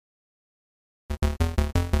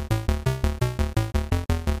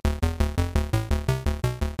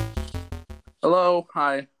Hello,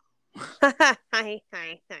 hi. Hi,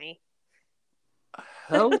 hi, hi.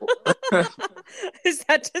 Hello. Is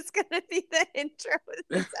that just going to be the intro of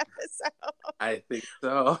this episode? I think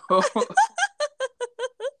so.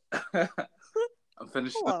 I'm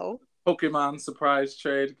finishing the Hello. Pokemon surprise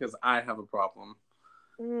trade because I have a problem.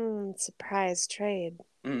 Surprise trade.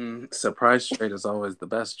 Surprise trade is always the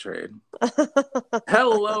best trade.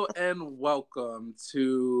 Hello and welcome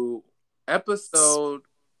to episode,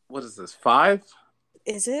 what is this, 5?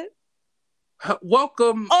 Is it?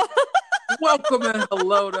 Welcome, Oh, welcome and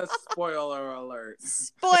hello to Spoiler Alert.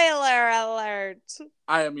 spoiler alert.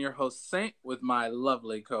 I am your host, Saint, with my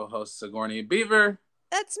lovely co-host, Sigourney Beaver.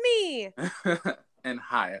 That's me. And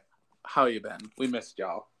hi, how you been? We missed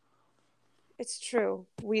y'all. It's true.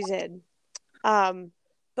 We did.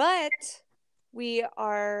 But we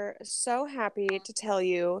are so happy to tell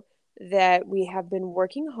you that we have been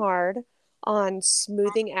working hard on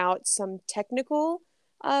smoothing out some technical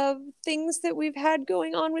things that we've had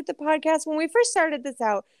going on with the podcast. When we first started this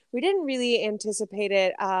out, we didn't really anticipate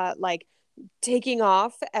it like taking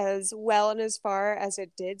off as well and as far as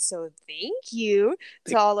it did. So thank you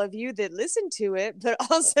to all of you that listened to it, but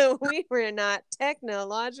also we were not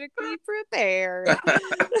technologically prepared.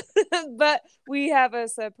 But we have a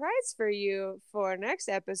surprise for you for next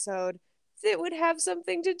episode that would have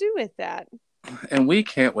something to do with that. And we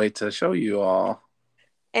can't wait to show you all.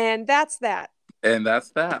 And that's that. And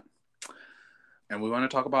that's that. And we want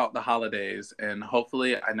to talk about the holidays. And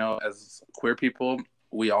hopefully, I know as queer people,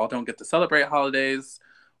 we all don't get to celebrate holidays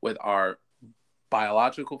with our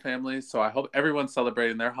biological families. So I hope everyone's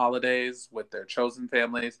celebrating their holidays with their chosen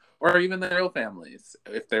families or even their real families,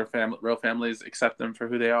 if their real families accept them for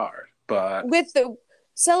who they are. But With the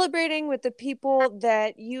celebrating with the people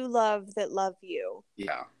that you love that love you.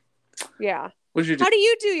 yeah. Yeah. What did you do? How do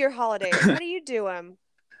you do your holidays? How do you do them?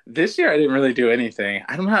 This year, I didn't really do anything.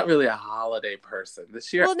 I'm not really a holiday person.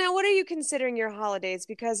 This year, Well, now what are you considering your holidays?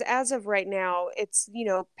 Because as of right now, it's,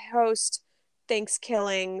 post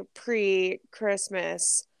Thanksgiving, pre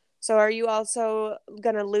Christmas. So are you also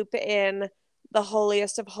going to loop in the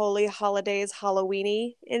holiest of holy holidays,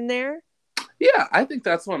 Halloweeny, in there? yeah, I think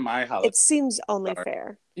that's when my It holidays seems only start.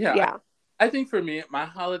 fair. Yeah, Yeah. I think for me, my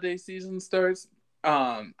holiday season starts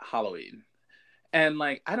Halloween. And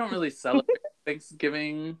like I don't really celebrate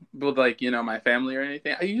Thanksgiving with like, my family or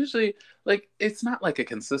anything. I usually like it's not like a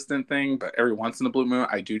consistent thing, but every once in a blue moon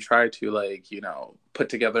I do try to like, put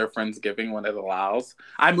together a Friendsgiving when it allows.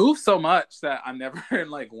 I move so much that I'm never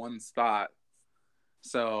in like one spot.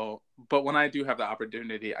 So, but when I do have the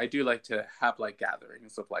opportunity, I do like to have like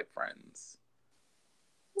gatherings of like friends.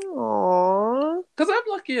 Aww. Because I'm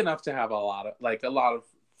lucky enough to have a lot of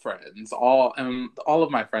friends. All of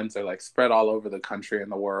my friends are like spread all over the country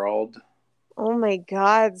and the world. Oh my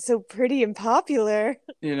God, so pretty and popular.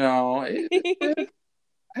 You know, I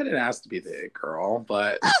didn't ask to be the it girl,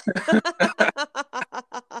 but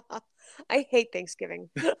I hate Thanksgiving.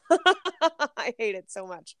 I hate it so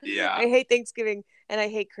much. yeah. I hate Thanksgiving and I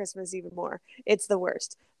hate Christmas even more. It's the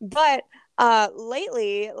worst. But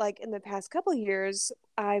lately, like in the past couple years,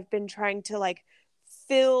 I've been trying to like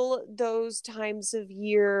fill those times of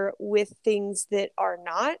year with things that are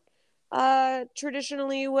not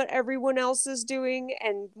traditionally what everyone else is doing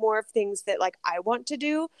and more of things that like I want to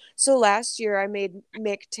do. So last year I made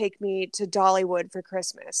Mick take me to Dollywood for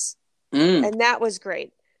Christmas. Mm, And that was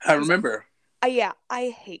great I because remember. yeah, I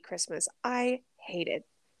hate Christmas. I hate it.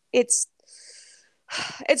 It's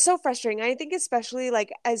it's so frustrating. I think especially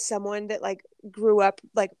like as someone that like grew up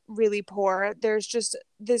like really poor, there's just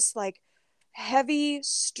this like heavy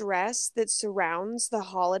stress that surrounds the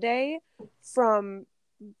holiday from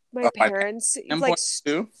my A financial parents like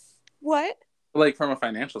standpoint too, what? like from a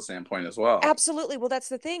financial standpoint as well. Absolutely. Well, that's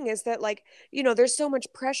the thing is that like, there's so much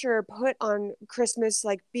pressure put on Christmas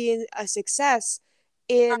like being a success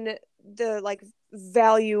in the like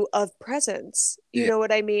value of presents. You Yeah, know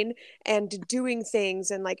what I mean? And doing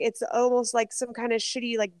things and like it's almost like some kind of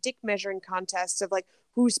shitty like dick measuring contest of like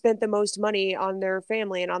who spent the most money on their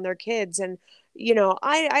family and on their kids and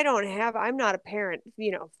I don't have I'm not a parent,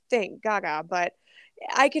 thank gaga, but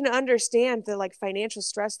I can understand the like financial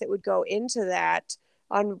stress that would go into that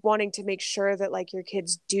on wanting to make sure that like your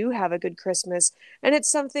kids do have a good Christmas. And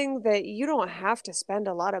it's something that you don't have to spend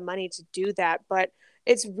a lot of money to do that, but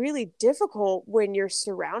it's really difficult when you're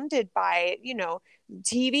surrounded by,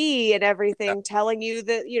 TV and everything telling you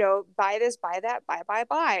that, buy this, buy that,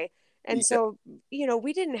 buy. And yeah. so,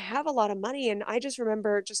 we didn't have a lot of money. And I just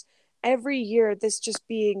remember just every year this just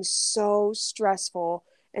being so stressful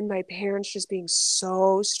and my parents just being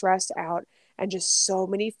so stressed out. and just so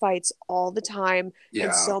many fights all the time and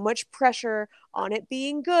Yeah. so much pressure on it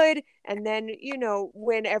being good. And then,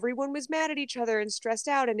 when everyone was mad at each other and stressed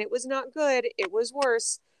out and it was not good, it was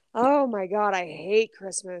worse. Oh my God, I hate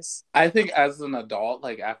Christmas. I think as an adult,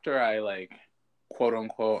 like after I like quote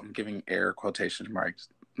unquote, I'm giving air quotation marks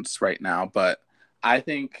right now, but I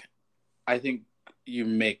think I think you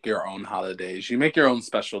make your own holidays. You make your own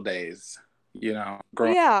special days.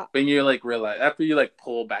 Growing Yeah, when you like realize after you like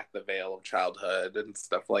pull back the veil of childhood and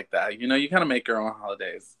stuff like that. You kind of make your own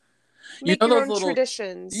holidays. You make know your those own little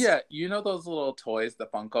traditions. yeah, those little toys, the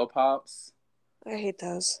Funko Pops, I hate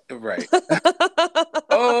those. right?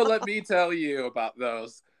 Oh, let me tell you about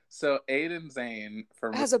those. So Aiden Zane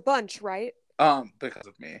from Has a bunch, right? because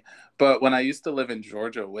of me. But when I used to live in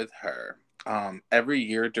Georgia with her, every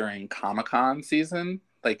year during Comic-Con season,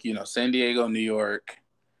 like, San Diego, New York,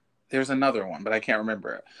 there's another one, but I can't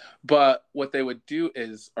remember it. But what they would do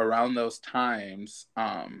is around those times,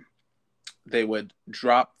 they would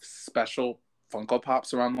drop special Funko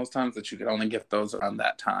Pops around those times that you could only get those around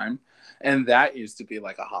that time. And that used to be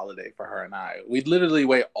like a holiday for her and I. We'd literally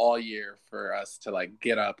wait all year for us to like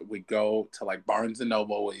get up. We'd go to like Barnes and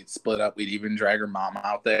Noble. We'd split up. We'd even drag her mom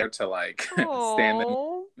out there to like stand in.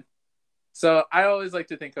 Oh, So I always like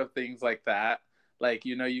to think of things like that. Like,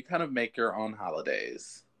 you kind of make your own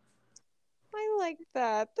holidays. I like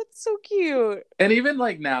that. That's so cute. And even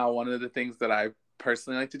like now, one of the things that I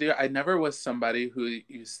personally like to do, I never was somebody who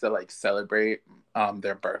used to like celebrate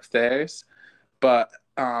their birthdays. But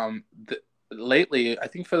lately, I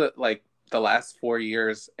think for the last 4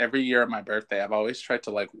 years, every year on my birthday, I've always tried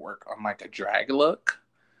to like work on like a drag look,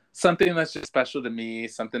 something that's just special to me,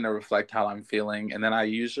 something to reflect how I'm feeling, and then I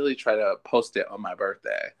usually try to post it on my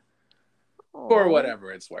birthday for Oh,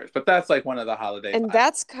 whatever it's worth. But that's like one of the holiday and vibes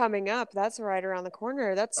that's coming up. That's right around the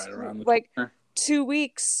corner. That's right around the like corner. 2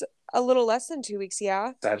 weeks, a little less than 2 weeks.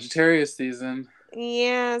 Yeah. Sagittarius season.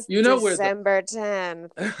 Yes, You know where the December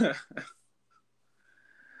 10th.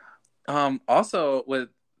 Also with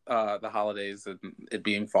the holidays and it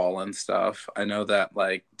being fall and stuff, I know that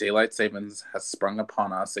like daylight savings has sprung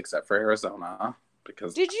upon us except for Arizona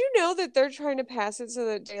because Did you know that they're trying to pass it so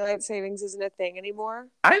that daylight savings isn't a thing anymore?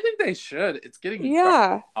 I think they should. It's getting dark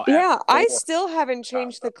Yeah. now at Yeah. I 4. still haven't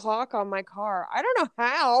changed the clock on my car. I don't know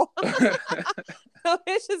how.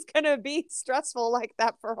 It's just going to be stressful like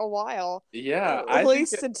that for a while, Yeah, at I think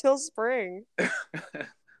least until spring.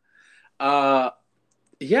 uh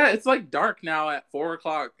yeah, it's like dark now at 4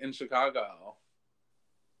 o'clock in Chicago.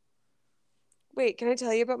 Wait, can I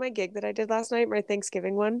tell you about my gig that I did last night, my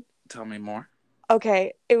Thanksgiving one? Tell me more.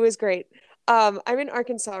 Okay, it was great. I'm in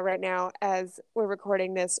Arkansas right now as we're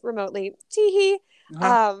recording this remotely. Teehee.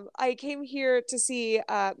 Uh-huh. I came here to see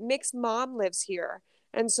Mick's mom lives here.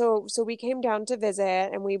 And so we came down to visit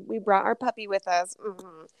and we brought our puppy with us.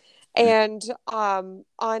 Mhm. And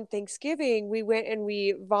on Thanksgiving we went and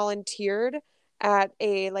we volunteered at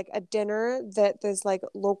a dinner that this like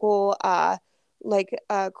local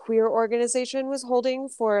queer organization was holding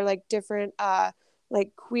for like different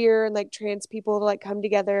like queer and like trans people to like come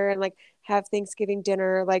together and like have Thanksgiving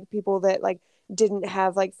dinner, like people that like didn't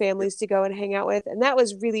have like families to go and hang out with. And that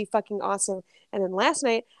was really fucking awesome. And then last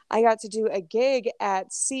night I got to do a gig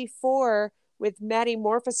at C4 with Maddie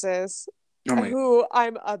Morphosis, Oh my, who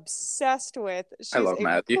I'm obsessed with. I She's love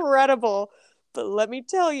Maddie. incredible. But let me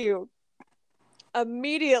tell you,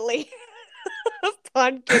 immediately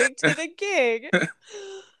upon getting to the gig,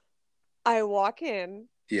 I walk in,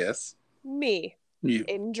 Yes. me You.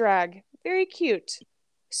 in drag, very cute,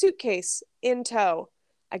 suitcase in tow.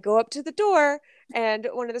 I go up to the door and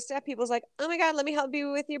one of the staff people's like, "Oh my God, let me help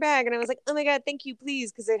you with your bag." And I was like, "Oh my God, thank you, please."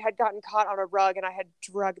 Because it had gotten caught on a rug and I had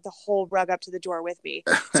dragged the whole rug up to the door with me.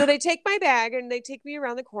 So they take my bag and they take me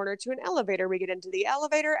around the corner to an elevator. We get into the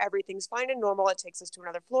elevator. Everything's fine and normal. It takes us to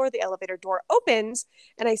another floor. The elevator door opens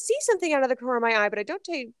and I see something out of the corner of my eye, but I don't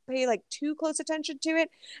pay like too close attention to it.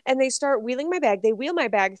 And they start wheeling my bag. They wheel my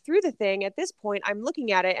bag through the thing. At this point, I'm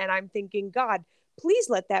looking at it and I'm thinking, God, please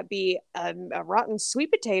let that be a rotten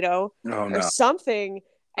sweet potato Oh or no. something.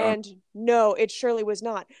 Oh, And no, it surely was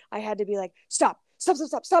not. I had to be like, stop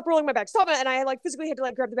rolling my bag, stop it. And I like physically had to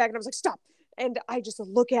like grab the bag and I was like, stop. And I just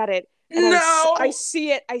look at it and I no.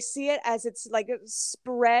 see it. I see it as it's like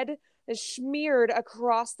spread and smeared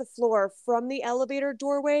across the floor from the elevator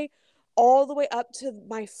doorway all the way up to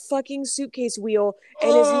my fucking suitcase wheel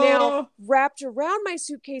and is now Oh. wrapped around my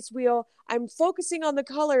suitcase wheel. I'm focusing on the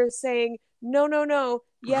color saying, no, no, no.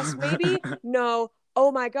 Yes, maybe. No.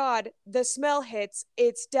 Oh my God. The smell hits.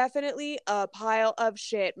 It's definitely a pile of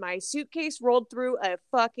shit. My suitcase rolled through a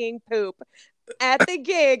fucking poop. at the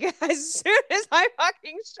gig as soon as I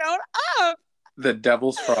fucking showed up. The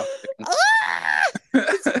devil's frosting. Ah!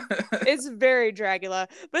 It's very Dragula.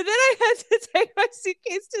 But then I had to take my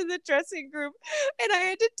suitcase to the dressing room and I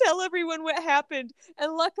had to tell everyone what happened.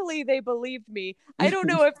 And luckily they believed me. I don't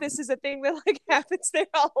know if this is a thing that like happens there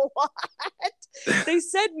a lot. They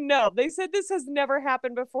said no. They said this has never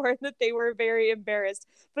happened before and that they were very embarrassed.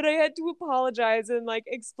 But I had to apologize and like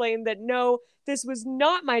explain that no, this was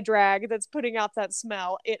not my drag that's putting out that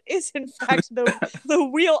smell. It is in fact the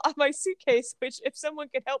wheel of my suitcase, which if someone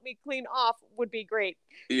could help me clean off would be great.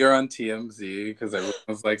 You're on TMZ because everyone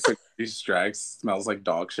was like, these drags smells like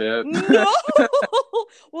dog shit. No.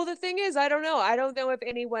 Well, the thing is, I don't know. I don't know if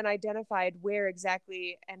anyone identified where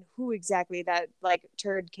exactly and who exactly that like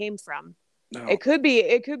turd came from. No. It could be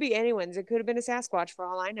anyone's. It could have been a Sasquatch for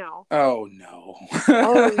all I know. Oh no.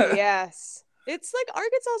 Oh yes. It's like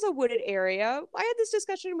Arkansas is a wooded area. I had this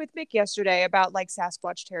discussion with Mick yesterday about like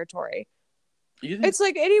Sasquatch territory. It's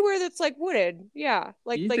like anywhere that's like wooded. Yeah.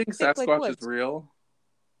 You think thick, Sasquatch like, is real?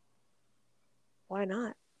 Why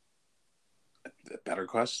not? A better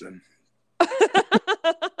question.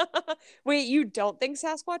 Wait, you don't think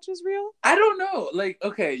Sasquatch is real? I don't know. Like,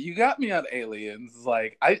 okay, you got me on aliens.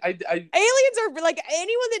 Like, I aliens are like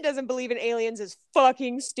anyone that doesn't believe in aliens is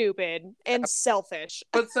fucking stupid and selfish.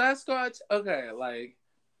 But Sasquatch, okay, like,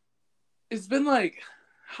 it's been like,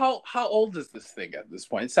 how old is this thing at this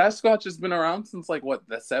point? Sasquatch has been around since like what,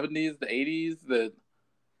 the 70s, the 80s, the.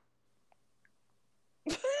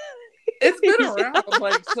 It's been around,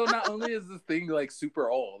 like, so not only is this thing like super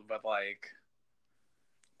old, but like.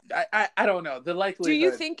 I don't know. The likelihood. Do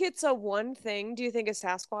you think it's a one thing? Do you think a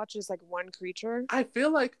Sasquatch is like one creature? I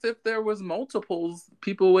feel like if there was multiples,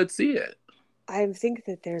 people would see it. I think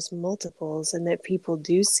that there's multiples and that people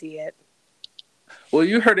do see it. Well,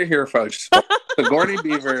 you heard it here, folks. Sigourney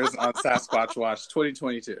Beavers on Sasquatch Watch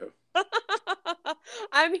 2022.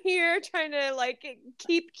 I'm here trying to like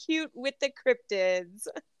keep cute with the cryptids.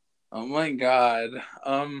 Oh my god.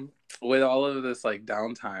 With all of this like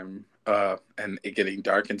downtime and it getting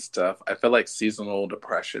dark and stuff, I feel like seasonal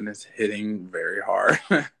depression is hitting very hard.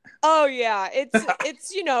 Oh yeah,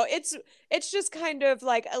 it's you know, it's just kind of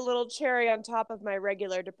like a little cherry on top of my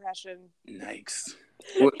regular depression. Nice.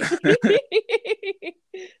 What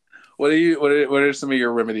are some of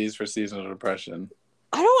your remedies for seasonal depression?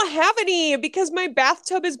 I don't have any because my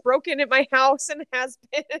bathtub is broken at my house and has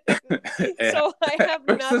been. Yeah. So I have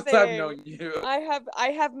nothing. Since I've known you. I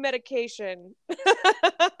have medication.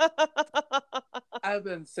 I've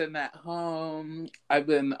been sitting at home. I've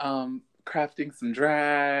been crafting some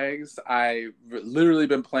drags. I've literally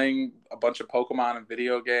been playing a bunch of Pokemon and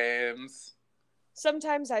video games.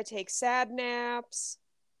 Sometimes I take sad naps.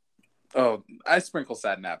 Oh, I sprinkle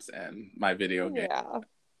sad naps in my video game. Yeah.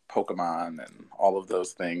 Pokemon and all of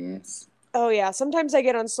those things. Oh yeah, sometimes I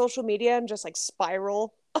get on social media and just like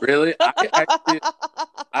spiral. Really,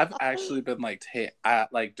 I've actually been like,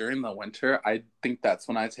 like during the winter, I think that's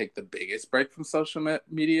when I take the biggest break from social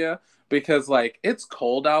media because like it's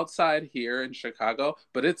cold outside here in Chicago,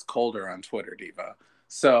 but it's colder on Twitter, Diva.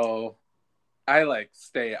 So I like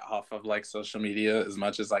stay off of like social media as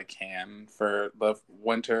much as I can for the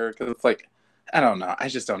winter because it's like I don't know, I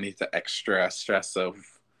just don't need the extra stress of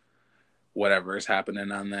whatever is happening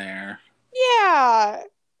on there. Yeah,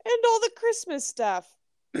 and all the Christmas stuff.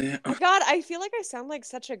 Yeah. Oh God, I feel like I sound like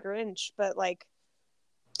such a Grinch, but like,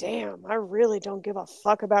 damn, I really don't give a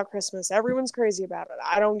fuck about Christmas. Everyone's crazy about it.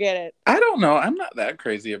 I don't get it. I don't know. I'm not that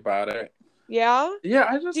crazy about it. Yeah? Yeah,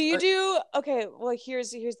 I just... Do you do... Okay, well,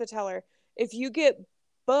 here's the teller. If you get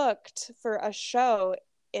booked for a show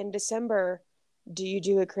in December, do you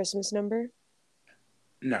do a Christmas number?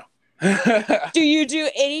 No. Do you do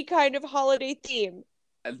any kind of holiday theme?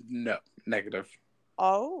 No, negative.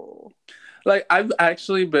 Oh. Like I've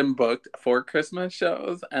actually been booked for Christmas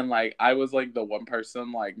shows and like I was like the one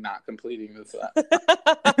person like not completing this.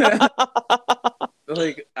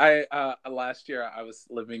 Like I last year I was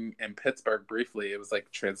living in Pittsburgh briefly. It was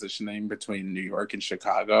like transitioning between New York and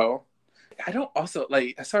Chicago. I don't also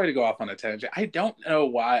like sorry to go off on a tangent. I don't know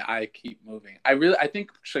why I keep moving. I think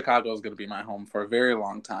Chicago is going to be my home for a very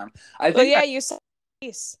long time. You said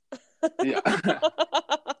peace. Yeah.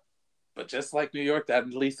 But just like New York, that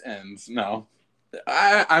at least ends. No.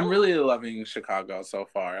 I'm really loving Chicago so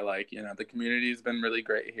far. Like, you know, the community's been really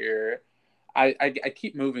great here. I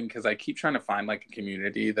keep moving because I keep trying to find like a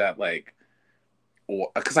community that like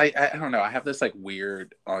because I don't know, I have this like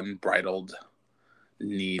weird unbridled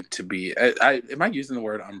need to be am I using the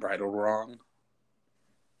word unbridled wrong?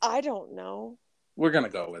 I don't know. We're gonna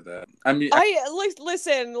go with it. I mean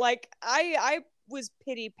listen, like I was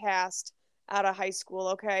pity passed out of high school,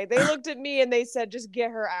 okay? They looked at me and they said, just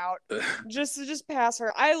get her out. Just pass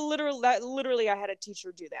her. I literally I had a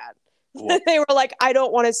teacher do that. They were like, I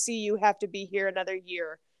don't want to see you have to be here another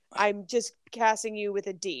year. I'm just casting you with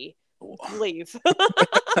a D. Leave.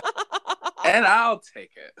 And I'll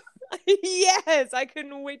take it. Yes, I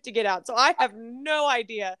couldn't wait to get out. So I have no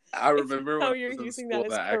idea. I remember when I was in school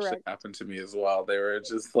that actually happened to me as well. They were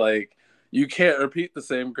just like, you can't repeat the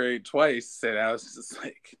same grade twice. And I was just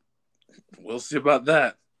like, we'll see about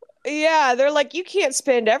that. Yeah, they're like, you can't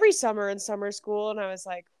spend every summer in summer school. And I was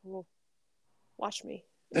like, well, watch me.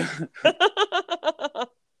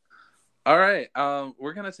 All right.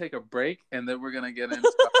 We're going to take a break and then we're going to get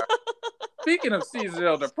into Speaking of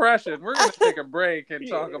seasonal depression, we're going to take a break and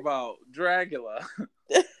talk about Dragula.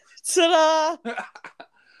 Ta-da!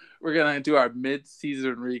 We're going to do our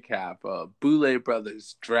mid-season recap of Boulet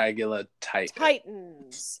Brothers' Dragula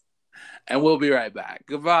Titans. And we'll be right back.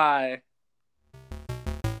 Goodbye.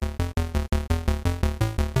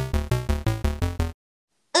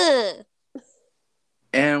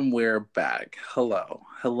 And we're back. Hello.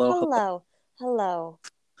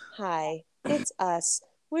 Hi, it's us.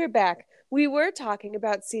 We're back. We were talking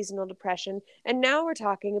about seasonal depression, and now we're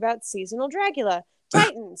talking about seasonal Dragula.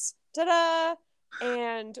 Titans! Ta-da!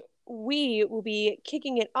 And we will be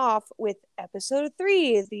kicking it off with episode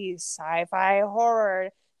 3, the sci-fi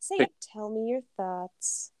horror. Saint, tell me your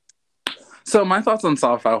thoughts. So my thoughts on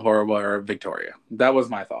sci-fi horror were Victoria. That was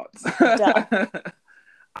my thoughts.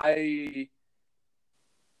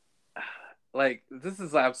 This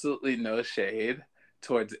is absolutely no shade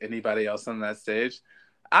towards anybody else on that stage.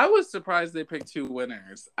 I was surprised they picked 2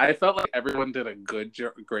 winners. I felt like everyone did a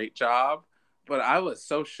great job, but I was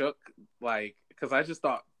so shook, because I just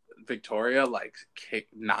thought Victoria,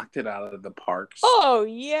 knocked it out of the park. Oh,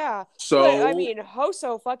 yeah. So, but, I mean,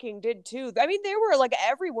 Hoso fucking did, too. I mean, they were,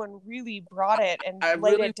 everyone really brought it and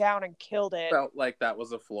laid it down and killed it. Felt like that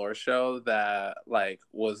was a floor show that,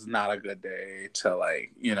 was not a good day to,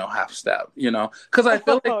 half step, Because I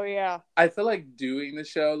feel I feel like doing the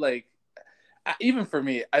show, even for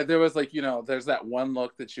me, there was there's that one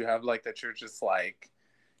look that you have that you're just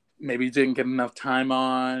maybe didn't get enough time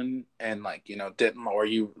on and didn't, or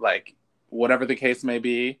you whatever the case may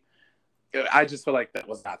be. I just feel like that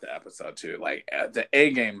was not the episode too. The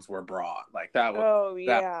A games were brought. That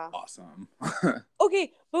was awesome.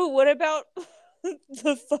 Okay, but what about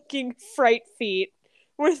the fucking fright feet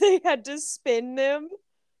where they had to spin them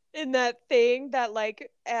in that thing that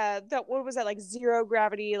that what was that zero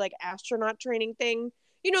gravity astronaut training thing,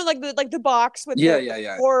 the box with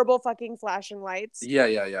the horrible fucking flashing lights.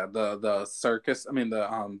 The circus,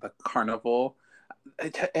 the carnival.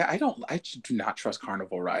 I do not trust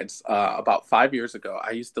carnival rides. About 5 years ago,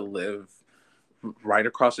 I used to live right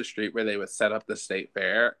across the street where they would set up the state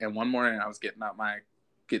fair, and one morning I was getting out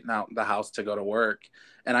the house to go to work,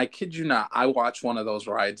 and I kid you not, I watched one of those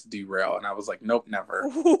rides derail, and I was like, nope, never.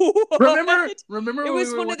 Remember it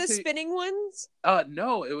was one of the spinning ones?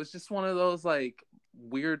 No, it was just one of those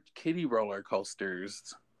weird kiddie roller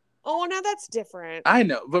coasters. Oh, now that's different. I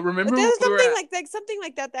know, but remember, there's something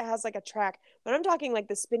like that has a track, but I'm talking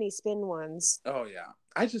the spinny spin ones. Oh yeah,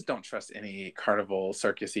 I just don't trust any carnival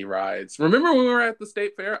circusy rides. Remember when we were at the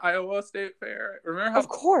state fair, Iowa State Fair? Of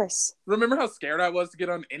course. Remember how scared I was to get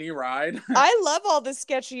on any ride? I love all the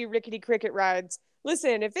sketchy rickety cricket rides.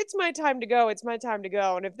 Listen, if it's my time to go, it's my time to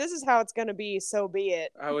go, and if this is how it's gonna be, so be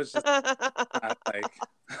it. I was just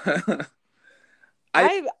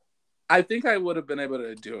I think I would have been able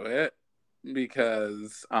to do it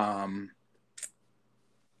because I'm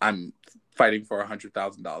fighting for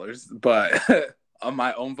 $100,000, but on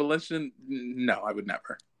my own volition, no, I would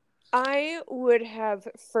never. I would have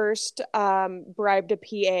first bribed a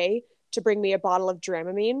PA to bring me a bottle of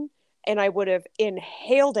Dramamine, and I would have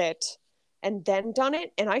inhaled it and then done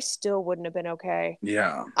it, and I still wouldn't have been okay.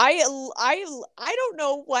 Yeah. I don't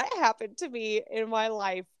know what happened to me in my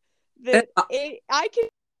life that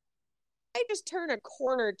I just turn a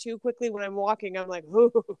corner too quickly when I'm walking. I'm like,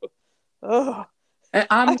 oh. And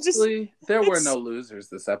honestly, there were no losers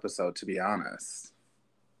this episode, to be honest.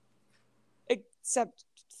 Except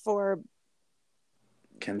for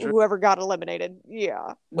Kendra? Whoever got eliminated.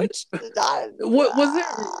 Yeah. Which was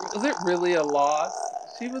it really a loss?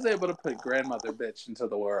 She was able to put grandmother bitch into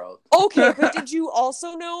the world. Okay, but did you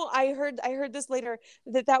also know, I heard this later,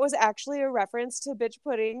 that was actually a reference to Bitch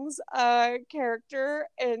Pudding's character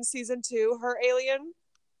in season 2, her alien?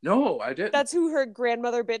 No, I didn't. That's who her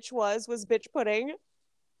grandmother bitch was Bitch Pudding.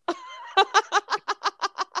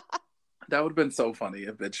 That would have been so funny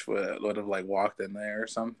if Bitch would have walked in there or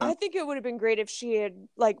something. I think it would have been great if she had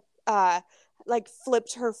like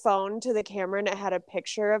flipped her phone to the camera and it had a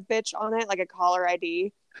picture of bitch on it, like a caller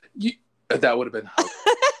ID. That would have been.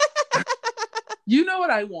 You know what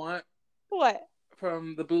I want? What?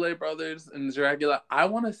 From the Boulet brothers and Dragula, I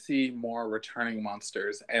want to see more returning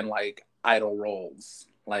monsters and like idol roles.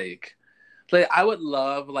 Like I would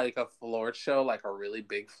love like a floor show, like a really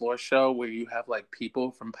big floor show where you have like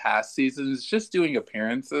people from past seasons just doing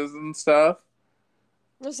appearances and stuff.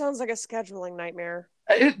 This sounds like a scheduling nightmare.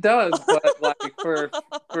 It does, but like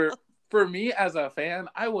for me as a fan,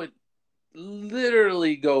 I would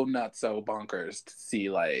literally go nuts so bonkers to see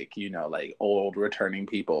like like old returning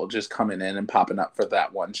people just coming in and popping up for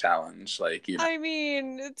that one challenge, I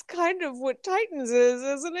mean, it's kind of what Titans is,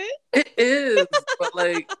 isn't it? it is, but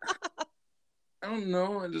like I don't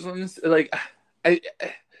know, I just want to like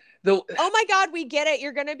though. Oh my god, we get it,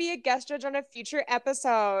 you're gonna be a guest judge on a future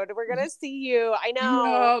episode, we're gonna see you. I know.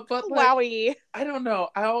 Yeah, but like Wowie. I don't know,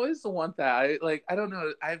 I always want that. I don't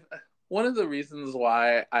know, I've one of the reasons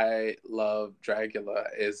why I love Dragula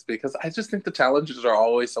is because I just think the challenges are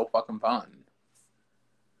always so fucking fun.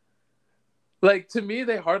 Like, to me,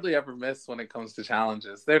 they hardly ever miss when it comes to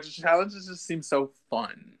challenges. Their challenges just seem so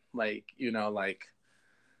fun. Like, like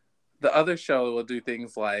the other show will do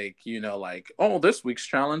things like, like, oh, this week's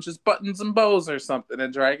challenge is buttons and bows or something.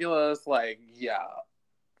 And Dragula is like, yeah,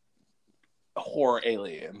 horror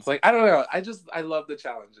aliens. Like, I don't know. I love the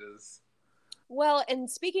challenges. Well, and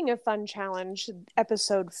speaking of fun challenge,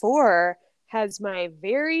 episode 4 has my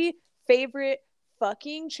very favorite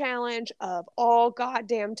fucking challenge of all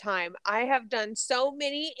goddamn time. I have done so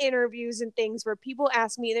many interviews and things where people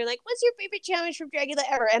ask me, they're like, what's your favorite challenge from Dragula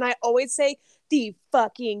ever? And I always say the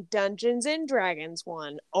fucking Dungeons and Dragons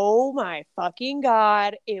one. Oh my fucking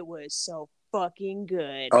god, it was so fucking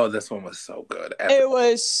good. Oh, this one was so good. It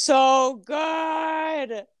was so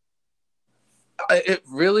good. It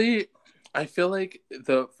really, I feel like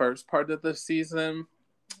the first part of the season,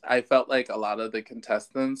 I felt like a lot of the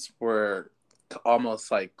contestants were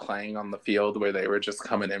almost like playing on the field where they were just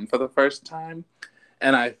coming in for the first time.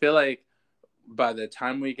 And I feel like by the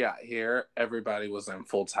time we got here, everybody was in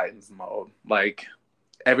full Titans mode. Like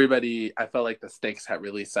everybody, I felt like the stakes had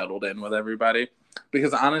really settled in with everybody.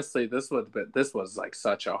 Because honestly, this was like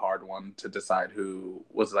such a hard one to decide who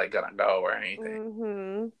was like gonna go or anything.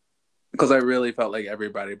 Mm-hmm. Because I really felt like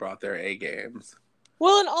everybody brought their A games.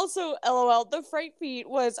 Well, and also, LOL, the Fright Feet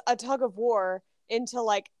was a tug of war into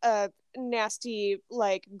like a nasty,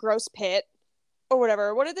 like gross pit or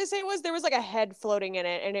whatever. What did they say it was? There was like a head floating in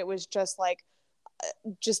it, and it was just like,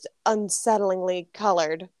 just unsettlingly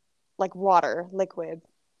colored, like water, liquid,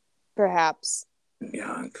 perhaps.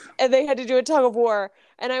 Yuck. And they had to do a tug of war.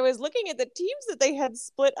 And I was looking at the teams that they had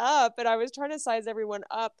split up, and I was trying to size everyone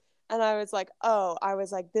up. And I was like,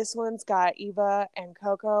 this one's got Eva and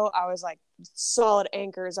Coco. I was like, solid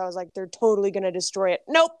anchors. I was like, they're totally going to destroy it.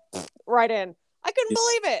 Nope. Right in. I couldn't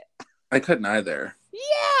believe it. I couldn't either.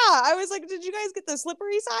 Yeah. I was like, did you guys get the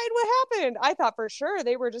slippery side? What happened? I thought for sure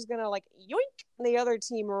they were just going to like yoink the other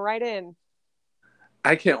team right in.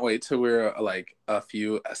 I can't wait till we're like a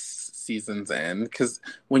few seasons in. Because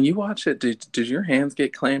when you watch it, did your hands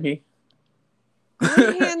get clammy?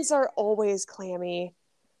 My hands are always clammy.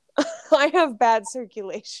 I have bad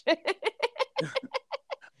circulation.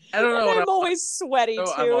 I don't know. And I'm always sweaty too.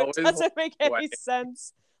 It doesn't make any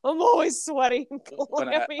sense. I'm always sweaty and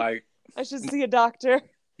clammy. I should see a doctor.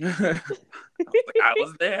 I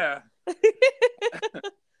was there.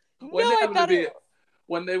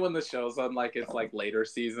 One day when the show's on, like it's like later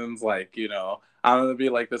seasons, like I'm gonna be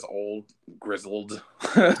like this old grizzled,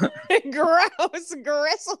 gross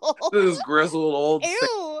grizzled. This grizzled old.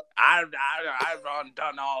 Ew. I've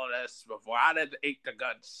done all of this before. I didn't eat the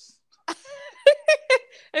guts.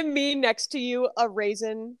 And me next to you, a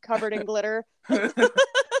raisin covered in glitter.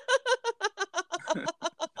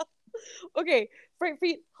 Okay, Fright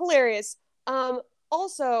Feet, hilarious.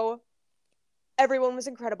 Also, everyone was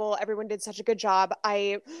incredible. Everyone did such a good job.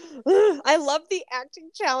 I love the acting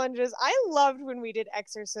challenges. I loved when we did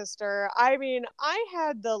Exorcister. I mean, I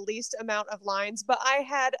had the least amount of lines, but I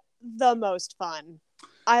had the most fun.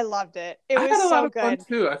 I loved it. It was so good. I had a lot of fun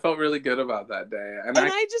too. I felt really good about that day. And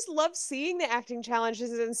I just love seeing the acting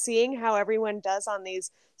challenges and seeing how everyone does on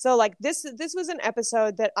these. So like this was an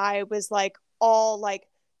episode that I was like all like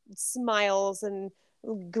smiles and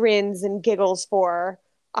grins and giggles for.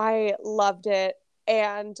 I loved it.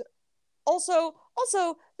 And also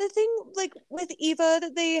the thing like with Eva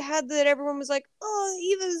that they had that everyone was like, oh,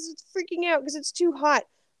 Eva's freaking out because it's too hot.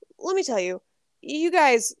 Let me tell you, you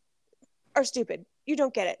guys are stupid. You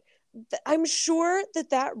don't get it. I'm sure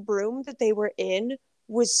that room that they were in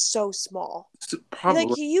was so small. Like,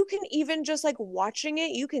 Probably. you can even just like watching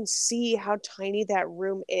it, you can see how tiny that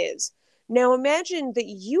room is. Now imagine that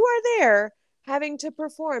you are there having to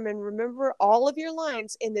perform and remember all of your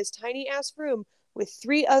lines in this tiny ass room with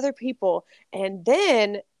three other people. And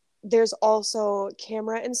then there's also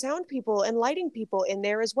camera and sound people and lighting people in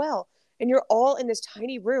there as well. And you're all in this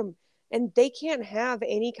tiny room, and they can't have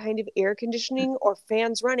any kind of air conditioning or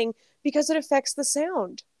fans running because it affects the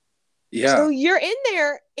sound. So Yeah. you're in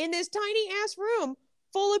there in this tiny ass room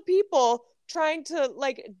full of people trying to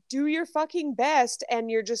like do your fucking best,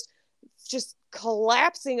 and you're just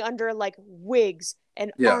collapsing under like wigs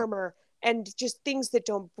and Yeah. armor and just things that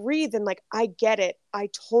don't breathe. And like, I get it. I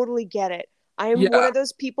totally get it. I am one Yeah. of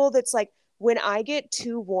those people that's like, when I get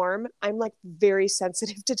too warm, I'm like very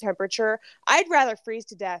sensitive to temperature. I'd rather freeze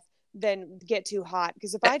to death than get too hot,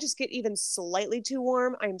 because if I just get even slightly too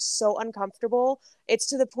warm, I'm so uncomfortable. It's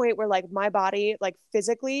to the point where like my body, like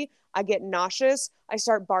physically, I get nauseous, I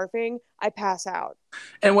start barfing, I pass out.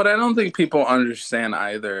 And what I don't think people understand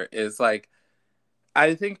either is like,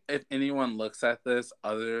 I think if anyone looks at this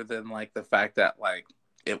other than like the fact that like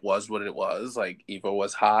it was what it was, like Eva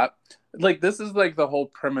was hot, like this is like the whole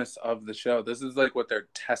premise of the show. This is like what they're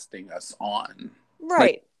testing us on, like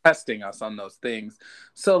Right. testing us on those things.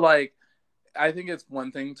 So like, I think it's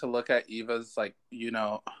one thing to look at Eva's like,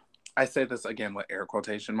 I say this again with air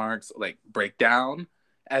quotation marks, like breakdown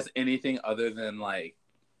as anything other than like,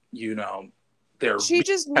 you know, they're She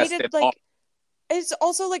just needed retested all. like, it's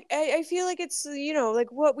also like I feel like it's,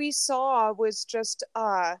 like what we saw was just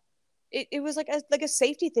it was like a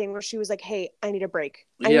safety thing where she was like, hey, I need a break.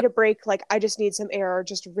 I Yeah, need a break. Like, I just need some air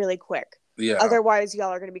just really quick. yeah, Otherwise, y'all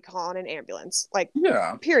are going to be calling an ambulance. Like,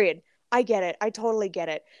 yeah, period. I get it. I totally get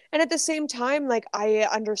it. And at the same time, like, I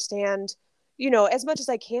understand, as much as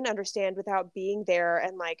I can understand without being there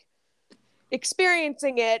and like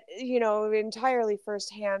experiencing it, entirely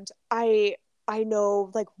firsthand. I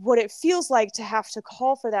know like what it feels like to have to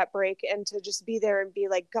call for that break and to just be there and be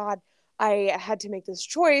like, God, I had to make this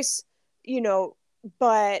choice, you know,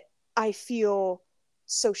 but I feel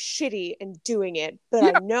so shitty in doing it, but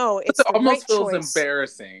I yeah. know it's It the right almost feels choice.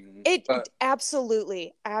 embarrassing, It but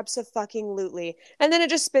absolutely, absolutely. And then it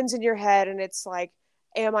just spins in your head and it's like,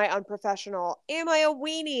 am I unprofessional? Am I a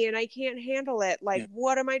weenie and I can't handle it? Like, yeah,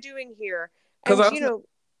 what am I doing here? because And,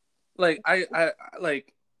 like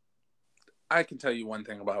like I can tell you one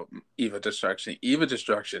thing about Eva Destruction. Eva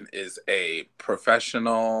Destruction is a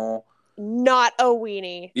professional. not a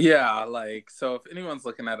weenie. Yeah, like so if anyone's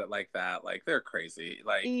looking at it like that, like they're crazy.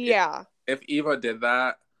 Like Yeah. if Eva did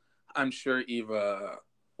that, I'm sure Eva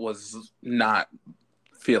was not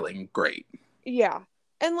feeling great. Yeah.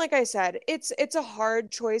 And like I said, it's a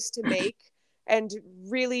hard choice to make, and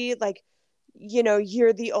really like,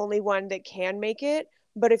 you're the only one that can make it.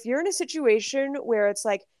 But if you're in a situation where it's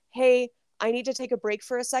like, hey, I need to take a break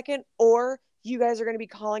for a second, or you guys are going to be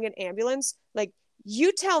calling an ambulance, like,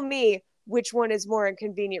 you tell me which one is more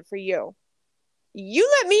inconvenient for you. You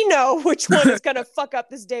let me know which one is going to fuck up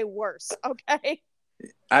this day worse, okay?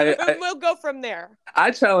 I, And I we'll go from there. I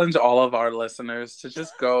challenge all of our listeners to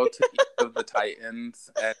just go to each of the Titans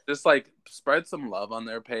and just like spread some love on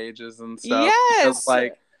their pages and stuff. Because Yes.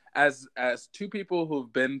 like as two people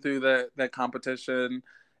who've been through that competition,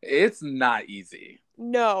 it's not easy.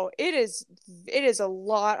 No, it is a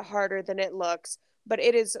lot harder than it looks, but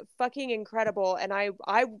it is fucking incredible, and I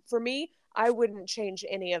for me, I wouldn't change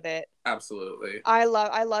any of it. Absolutely. I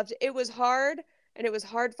loved it. It was hard, and it was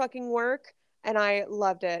hard fucking work, and I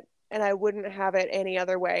loved it, and I wouldn't have it any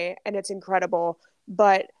other way, and it's incredible.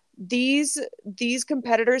 But these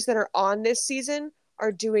competitors that are on this season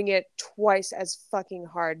are doing it twice as fucking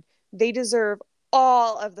hard. They deserve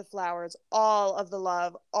all of the flowers, all of the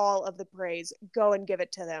love, all of the praise. Go and give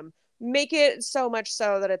it to them. Make it so much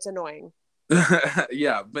so that it's annoying.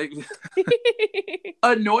 Yeah,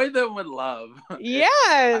 annoy them with love.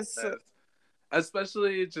 Yes.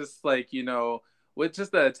 Especially just like with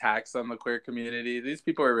just the attacks on the queer community, these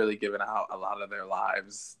people are really giving out a lot of their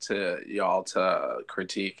lives to y'all to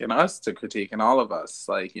critique and us to critique and all of us,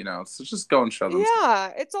 like, so just go and show them some.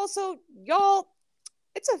 Yeah, it's also, y'all,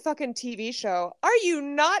 it's a fucking TV show. Are you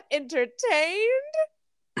not entertained?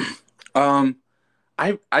 um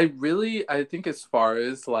I think as far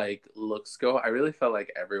as like looks go, I really felt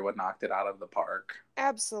like everyone knocked it out of the park.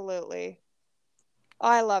 Absolutely.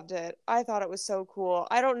 I loved it. I thought it was so cool.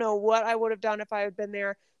 I don't know what I would have done if I had been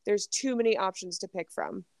there. There's too many options to pick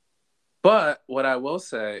from. But what I will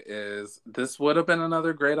say is this would have been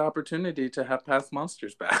another great opportunity to have past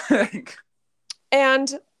monsters back.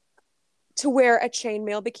 And to wear a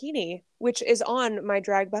chainmail bikini, which is on my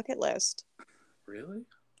drag bucket list. Really?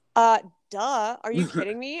 Uh, Duh. Are you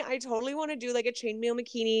kidding me? I totally want to do like a chainmail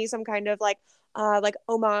bikini, some kind of like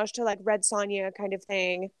homage to like Red Sonja kind of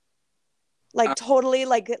thing. Like Uh, totally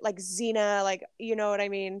like Xena, like you know what I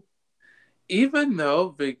mean? Even though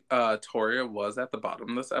Victoria was at the bottom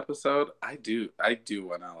of this episode, I do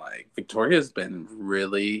want to like Victoria's been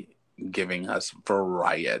really giving us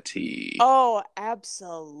variety. Oh,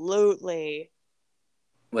 absolutely.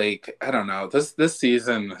 Like I don't know, this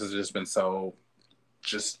season has just been so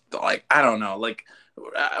just like I don't know, like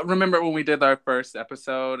remember when we did our first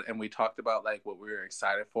episode and we talked about like what we were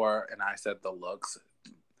excited for, and I said the looks,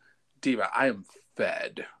 Diva, I am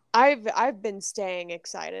fed. I've been staying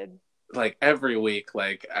excited. Like every week,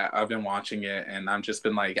 like I've been watching it, and I'm just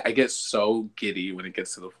been like, I get so giddy when it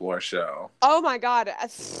gets to the floor show. Oh my God.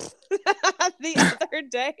 The other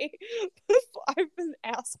day, I've been an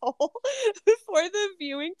asshole. Before the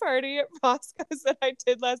viewing party at Roscoe's that I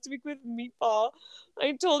did last week with Meatball,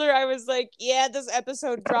 I told her, I was like, yeah, this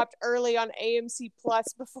episode dropped early on AMC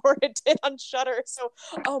Plus before it did on Shudder. So,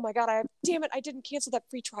 oh my God, damn it, I didn't cancel that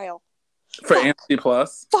free trial. For Fuck. AMC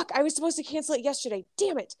Plus. Fuck, I was supposed to cancel it yesterday.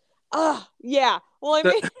 Damn it. Yeah. Well, I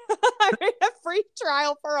made, I made a free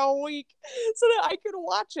trial for a week so that I could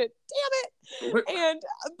watch it. Damn it. And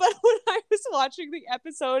but when I was watching the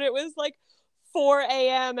episode, it was like 4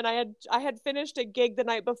 a.m. and I had finished a gig the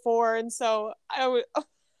night before, and so I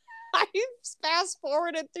fast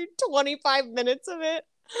forwarded through 25 minutes of it.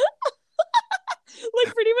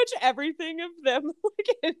 Like pretty much everything of them like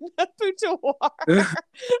in the boudoir.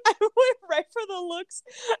 I went right for the looks,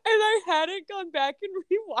 and I hadn't gone back and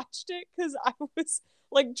rewatched it because I was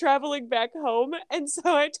like traveling back home, and so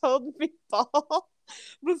I told Meatball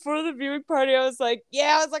before the viewing party, I was like,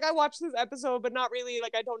 I watched this episode, but not really.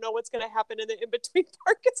 Like I don't know what's gonna happen in the in between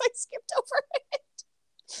part because I skipped over it.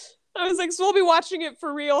 I was like, so we'll be watching it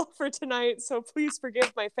for real for tonight. So please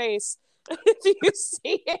forgive my face if you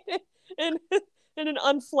see it in an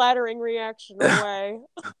unflattering reaction way.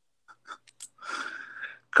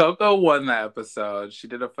 Coco won that episode. She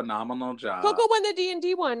did a phenomenal job. Coco won the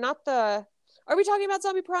D&D one, not the. Are we talking about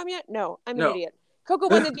Zombie Prom yet? No, I'm an No. idiot. Coco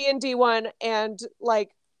won the D&D one, and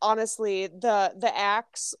like honestly, the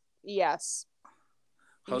axe, yes,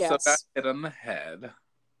 Hoso got hit on the head.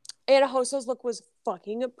 And Hoso's look was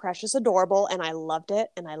fucking precious adorable, and I loved it,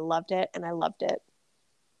 and I loved it, and I loved it.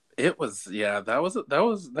 It was, yeah, that was a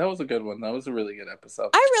good one. That was a really good episode.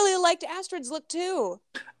 I really liked Astrid's look too.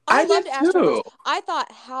 I loved did Astrid's too. look. I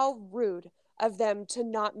thought how rude of them to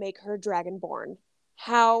not make her dragonborn.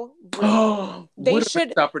 How rude. They should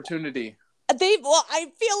missed opportunity.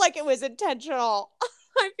 I feel like it was intentional.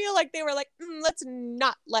 I feel like they were like, let's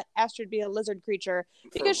not let Astrid be a lizard creature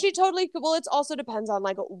because she totally could. Well, it also depends on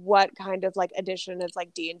like what kind of like edition of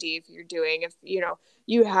like D&D if you're doing, if you know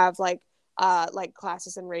you have like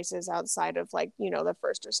classes and races outside of like you know the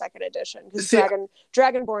first or second edition because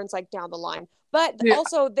Dragonborn's like down the line. But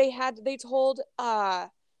also they told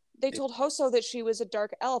Hoso that she was a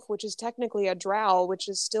dark elf, which is technically a drow, which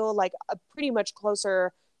is still like a pretty much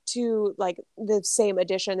closer to like the same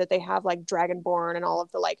edition that they have like Dragonborn and all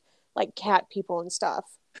of the like cat people and stuff.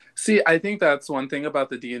 See, I think that's one thing about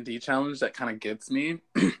the D&D challenge that kind of gets me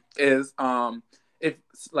is if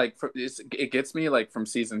like it gets me like from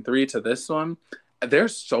season 3 to this one,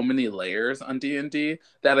 there's so many layers on D&D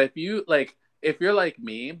that if you're like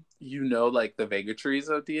me, you know like the vagaries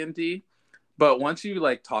of D&D, but once you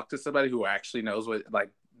like talk to somebody who actually knows what like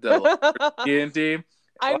the D&D,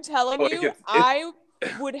 I'm telling you, I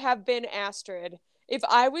would have been Astrid. If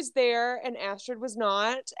I was there and Astrid was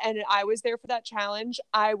not, and I was there for that challenge,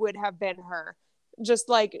 I would have been her. Just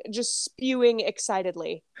spewing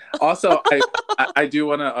excitedly. Also, I do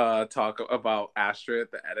want to talk about Astrid,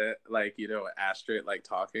 the edit, like, you know, Astrid, like,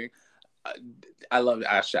 talking. I love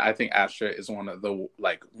Astrid. I think Astrid is one of the,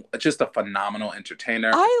 like, just a phenomenal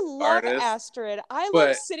entertainer. I love Astrid. I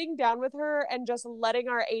love sitting down with her and just letting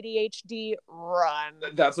our ADHD run.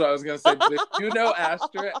 That's what I was going to say. But if you know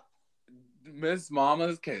Astrid, Miss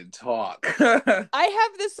Mamas can talk. I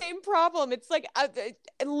have the same problem. It's like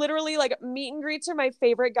literally like meet and greets are my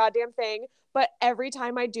favorite goddamn thing. But every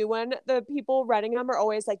time I do one, the people running them are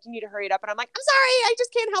always like, "You need to hurry it up," and I'm like, "I'm sorry, I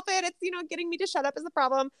just can't help it. It's getting me to shut up is the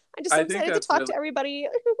problem. I'm just so excited to talk to everybody."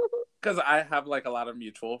 Because I have like a lot of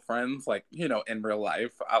mutual friends, like in real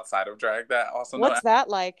life outside of drag that also. What's that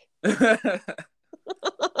like?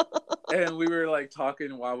 And we were like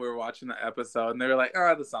talking while we were watching the episode, and they were like,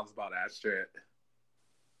 "Oh, this sounds about Astrid."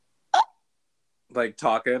 Like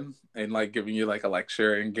talking and like giving you like a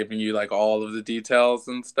lecture and giving you like all of the details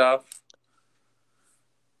and stuff.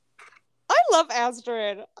 I love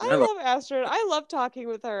Astrid. I love talking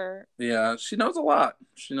with her. Yeah, she knows a lot.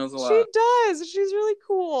 She knows a She lot. does. She's really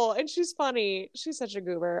cool and she's funny. She's such a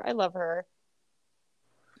goober. I love her.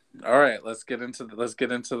 All right,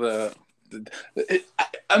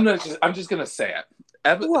 I'm just gonna say it.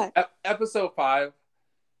 What? Episode 5.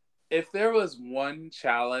 If there was one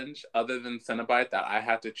challenge other than Cenobite that I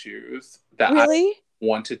had to choose that I Really?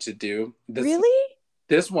 wanted to do, Really?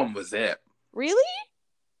 this one was it. Really?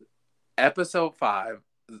 Episode 5,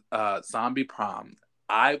 Zombie Prom.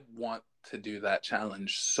 I want to do that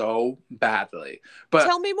challenge so badly. But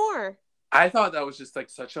tell me more. I thought that was just like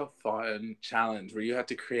such a fun challenge where you have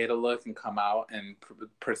to create a look and come out and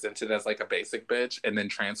present it as like a basic bitch and then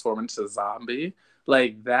transform into a zombie.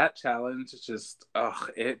 Like that challenge just,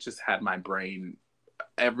 it just had my brain,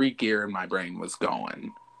 every gear in my brain was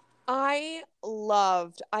going. I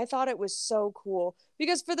thought it was so cool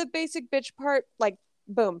because for the basic bitch part, like,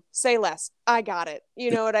 boom, say less. I got it.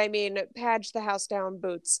 You know what I mean? Padge the house down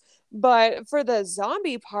boots. But for the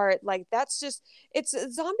zombie part, like,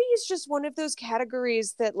 zombie is just one of those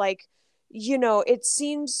categories that, like, it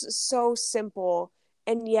seems so simple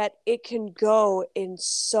and yet it can go in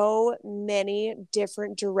so many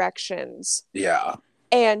different directions. Yeah.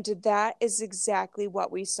 And that is exactly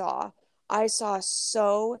what we saw. I saw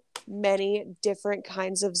so many different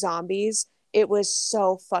kinds of zombies. It was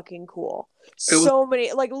so fucking cool. So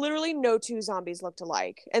many, like literally no two zombies looked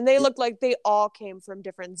alike. And they looked like they all came from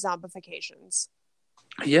different zombifications.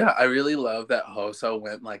 Yeah, I really love that Hoso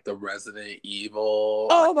went like the Resident Evil.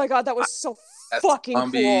 Oh my god, that was so fucking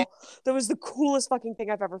cool. That was the coolest fucking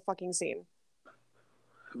thing I've ever fucking seen.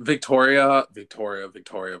 Victoria. With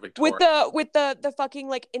the fucking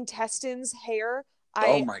like intestines hair.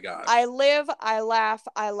 Oh my gosh. I live, I laugh,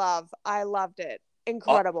 I love. I loved it.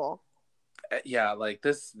 Incredible. Yeah, like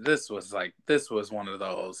this was one of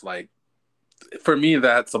those, like, for me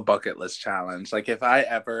that's a bucket list challenge. Like if I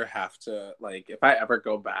ever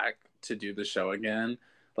go back to do the show again,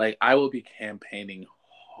 like I will be campaigning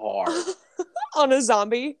hard on a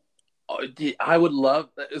zombie. I would love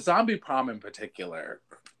Zombie Prom in particular.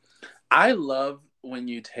 I love when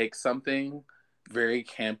you take something very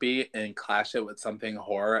campy and clash it with something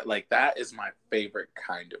horror. Like that is my favorite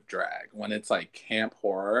kind of drag, when it's like camp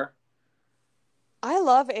horror. I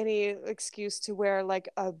love any excuse to wear like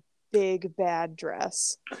a big bad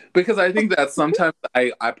dress, because I think that sometimes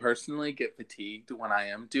I personally get fatigued when I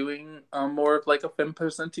am doing more of like a femme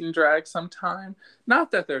presenting drag sometime.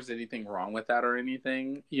 Not that there's anything wrong with that or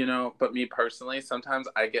anything, but me personally, sometimes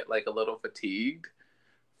I get like a little fatigued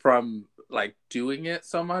from like doing it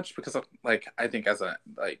so much, because of, like, I think that's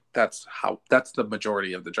the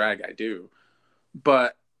majority of the drag I do.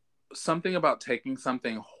 But something about taking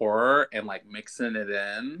something horror and like mixing it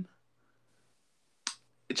in,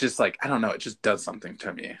 it's just like, I don't know, it just does something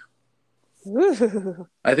to me. Ooh.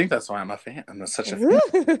 I think that's why I'm a fan. I'm such a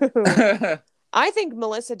fan. I think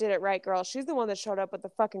Melissa did it right, girl. She's the one that showed up with the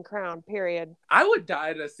fucking crown, period. I would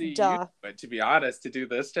die to see you, but to be honest, to do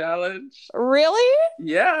this challenge. Really?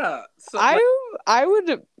 Yeah. So, I would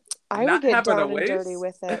get down and dirty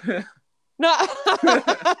with it. No.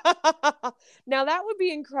 Now that would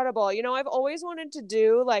be incredible. I've always wanted to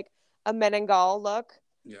do like a Menengal look,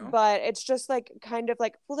 but it's just like kind of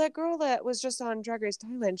like, well, that girl that was just on Drag Race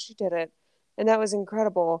Thailand, she did it, and that was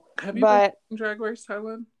incredible. Have you been on Drag Race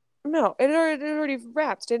Thailand? No, it already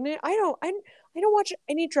wrapped, didn't it? I don't watch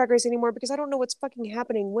any Drag Race anymore because I don't know what's fucking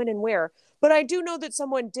happening when and where. But I do know that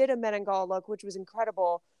someone did a Menengal look, which was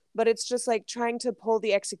incredible. But it's just like trying to pull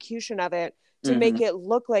the execution of it to make it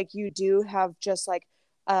look like you do have just like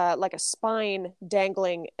a spine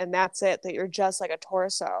dangling, and that's it, that you're just like a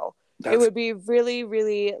torso. It would be really,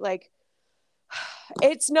 really like,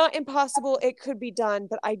 it's not impossible. It could be done,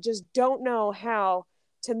 but I just don't know how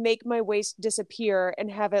to make my waist disappear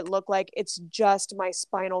and have it look like it's just my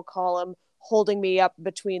spinal column holding me up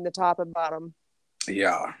between the top and bottom.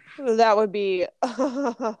 Yeah. That would be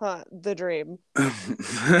the dream.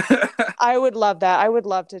 I would love that. I would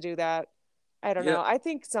love to do that. I don't know. I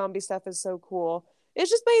think zombie stuff is so cool.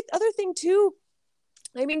 It's just my other thing too.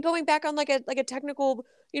 I mean, going back on like a technical,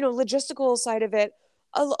 logistical side of it,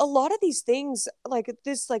 a lot of these things, like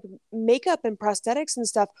this, like makeup and prosthetics and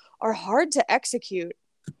stuff, are hard to execute.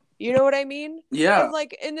 You know what I mean? Yeah. And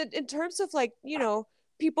like in terms of like,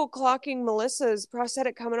 people clocking Melissa's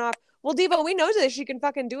prosthetic coming off. Well, Diva, we know that she can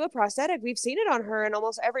fucking do a prosthetic. We've seen it on her in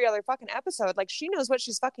almost every other fucking episode. Like, she knows what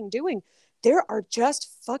she's fucking doing. There are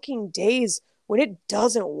just fucking days when it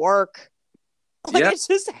doesn't work. Like, it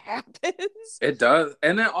just happens. It does.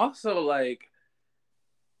 And then also, like,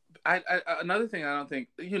 I another thing I don't think,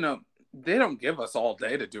 They don't give us all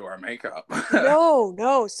day to do our makeup.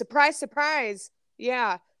 No. Surprise, surprise.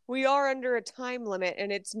 Yeah. We are under a time limit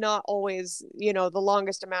and it's not always, the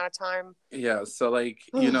longest amount of time. Yeah, so like,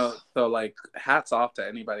 so like hats off to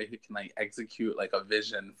anybody who can like execute like a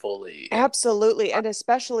vision fully. Absolutely. And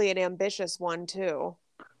especially an ambitious one too.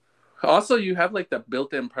 Also, you have like the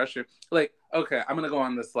built-in pressure. Like, okay, I'm gonna go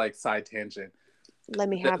on this like side tangent. Let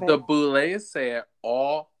me have The it. Boulets say it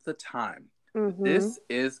all the time. Mm-hmm. This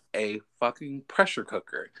is a fucking pressure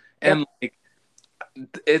cooker. Yep. And like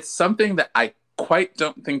it's something that I quite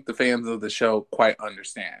don't think the fans of the show quite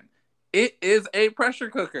understand. It is a pressure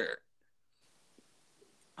cooker.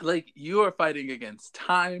 Like, you are fighting against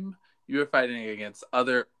time. You are fighting against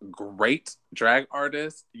other great drag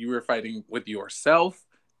artists. You are fighting with yourself.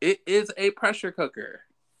 It is a pressure cooker.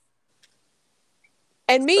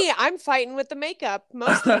 And me, I'm fighting with the makeup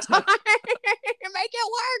most of the time. Make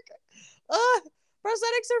it work. Ugh.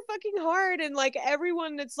 Prosthetics are fucking hard, and like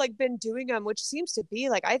everyone that's like been doing them, which seems to be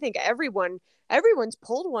like, I think everyone's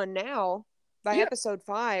pulled one now by episode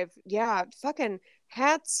 5. Yeah, fucking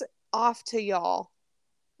hats off to y'all.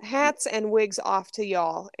 Hats and wigs off to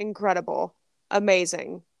y'all. Incredible.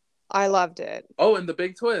 Amazing. I loved it. Oh, and the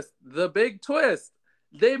big twist.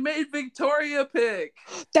 They made Victoria pick.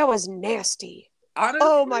 That was nasty. Honestly,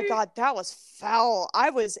 oh my God, that was foul.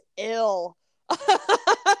 I was ill.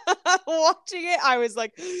 Watching it, I was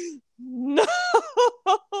like, no.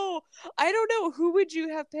 I don't know. Who would you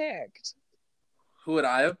have picked? Who would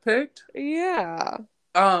I have picked? Yeah.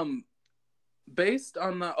 Based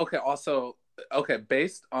on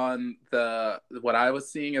based on what I was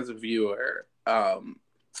seeing as a viewer,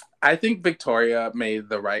 I think Victoria made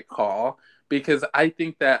the right call, because I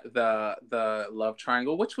think that the love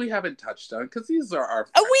triangle, which we haven't touched on, because these are our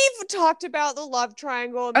friends. We've talked about the love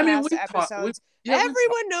triangle in past episodes.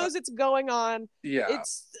 Everyone knows it's going on. Yeah.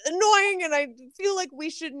 It's annoying, and I feel like we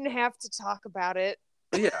shouldn't have to talk about it.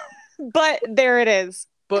 Yeah. But there it is.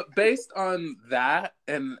 But based on that,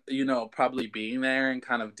 and, probably being there and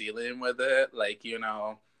kind of dealing with it, like,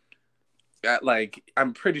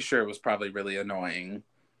 I'm pretty sure it was probably really annoying.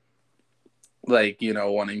 Like,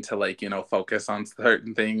 wanting to, like, focus on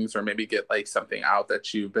certain things, or maybe get, like, something out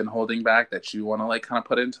that you've been holding back that you want to, like, kind of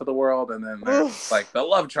put into the world. And then there's, like, the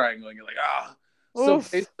love triangle, and you're like, ah. So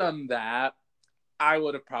based on that, I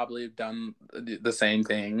would have probably done the same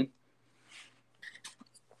thing.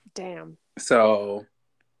 Damn. So,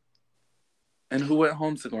 and who went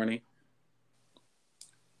home, Sigourney?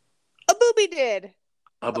 A booby did.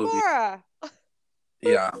 A booby. Amora.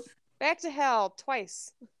 Yeah. Back to hell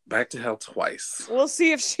twice. Back to hell twice. We'll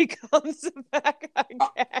see if she comes back again.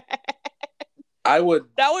 I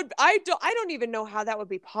don't even know how that would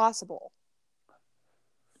be possible.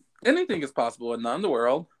 Anything is possible in the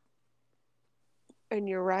underworld. And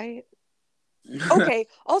you're right. Okay.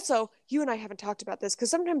 Also, you and I haven't talked about this,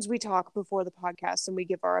 because sometimes we talk before the podcast and we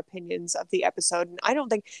give our opinions of the episode, and I don't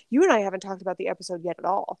think you and I haven't talked about the episode yet at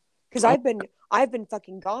all, because I've been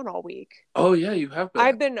fucking gone all week. Oh yeah, you have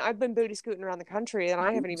been. I've been booty scooting around the country, and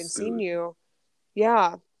I haven't even seen you.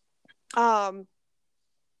 Yeah. Okay,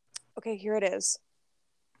 here it is.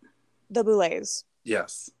 The Boulets.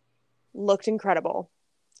 Yes. Looked incredible.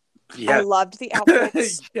 Yeah. I loved the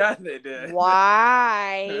outfits. Yeah, they did.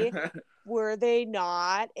 Why were they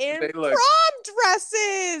not in prom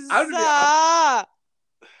dresses? Why?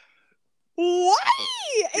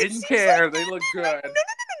 Didn't care. They look good.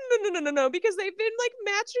 No, because they've been like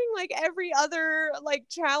matching like every other like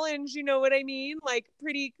challenge, you know what I mean? Like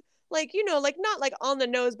pretty, like, like not like on the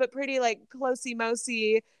nose, but pretty like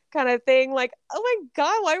closey-mosey kind of thing. Like, oh my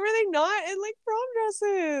God, why were they not in like prom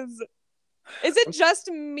dresses? Is it just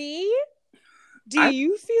me? Do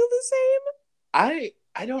you feel the same? I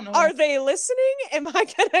don't know. Are they listening? Am I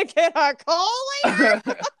gonna get a call later?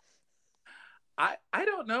 I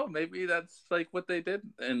don't know. Maybe that's like what they did,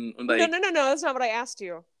 and like no. That's not what I asked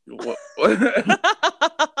you. What?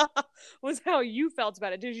 Was how you felt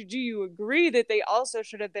about it. Do you agree that they also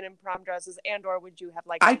should have been in prom dresses, and or would you have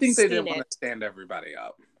like? I think they didn't want to stand everybody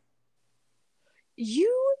up.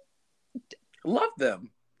 You love them.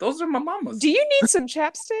 Those are my mamas. Do you need some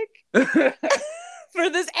chapstick for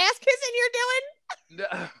this ass kissing you're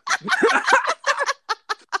doing?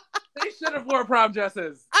 They should have worn prom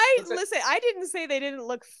dresses. Listen, I didn't say they didn't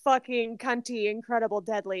look fucking cunty, incredible,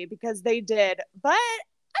 deadly, because they did. But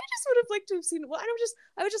I just would have liked to have seen. Well, I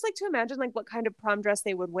would just like to imagine like what kind of prom dress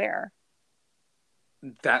they would wear.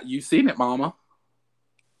 That you've seen it, Mama.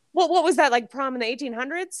 What was that, like prom in the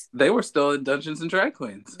 1800s? They were still in Dungeons and Drag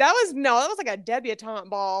Queens. That was like a debutante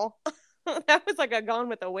ball. That was like a Gone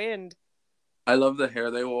with the Wind. I love the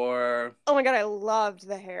hair they wore. Oh my God, I loved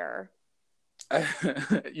the hair.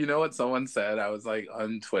 You know what someone said? I was like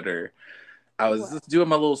on Twitter. I was What? just doing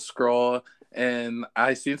my little scroll, and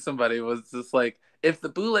I seen somebody was just like, if the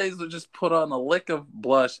Boulets would just put on a lick of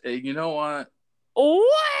blush, and you know what?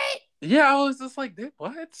 What? Yeah, I was just like,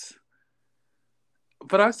 what?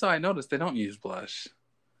 But also, I noticed they don't use blush.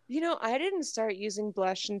 I didn't start using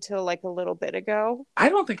blush until like a little bit ago. I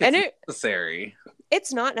don't think And it's necessary.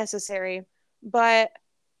 it's not necessary, but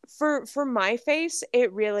for my face,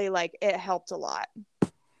 it really like it helped a lot.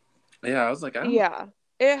 Yeah, I was like, I don't. Yeah.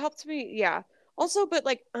 It helped me, yeah. Also, but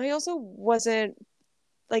like I also wasn't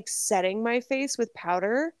like setting my face with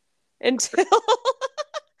powder until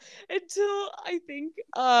until I think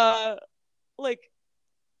like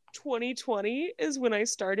 2020 is when I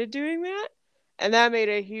started doing that. And that made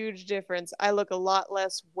a huge difference. I look a lot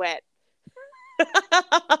less wet.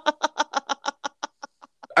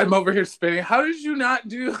 I'm over here spinning. How did you not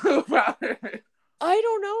do powder? I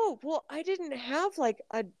don't know. Well, I didn't have like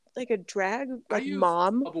a drag I like use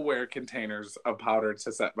mom. Tupperware containers of powder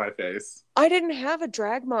to set my face. I didn't have a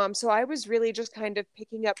drag mom, so I was really just kind of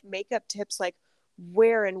picking up makeup tips like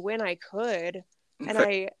where and when I could. And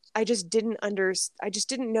I just I just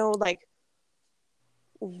didn't know like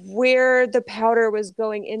where the powder was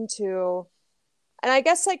going into. And I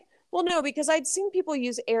guess like well no, because I'd seen people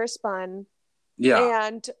use air spun Yeah.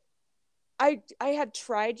 and I had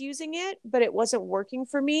tried using it, but it wasn't working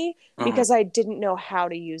for me Uh-huh. because I didn't know how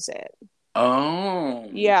to use it. Oh.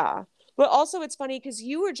 Yeah. But also it's funny because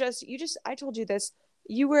you just I told you this,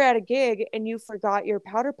 you were at a gig and you forgot your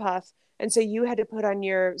powder puff, and so you had to put on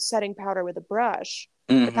your setting powder with a brush.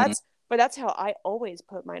 But Hmm. that's how I always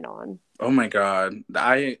put mine on. Oh my God.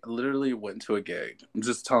 I literally went to a gig. I'm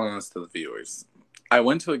just telling this to the viewers. I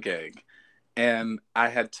went to a gig and I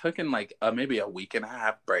had taken like maybe a week and a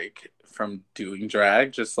half break from doing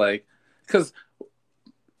drag, just like, because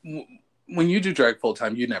when you do drag full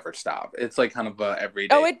time, you never stop. It's like kind of a Oh,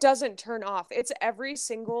 everyday. it doesn't turn off. It's every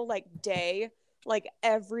single like day, like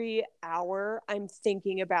every hour I'm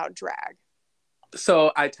thinking about drag.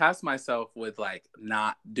 So I tasked myself with like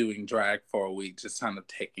not doing drag for a week, just kind of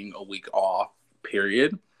taking a week off,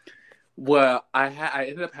 period. Well, I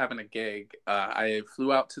ended up having a gig. I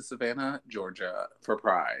flew out to Savannah, Georgia for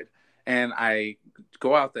Pride, and I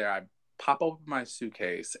go out there. I pop open my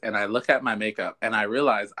suitcase and I look at my makeup, and I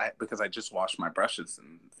realize because I just washed my brushes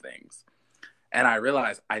and things, and I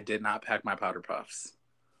realized I did not pack my powder puffs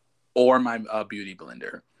or my beauty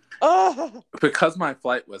blender Oh, because my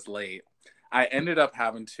flight was late. I ended up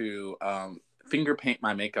having to finger paint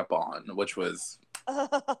my makeup on, which was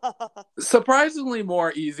surprisingly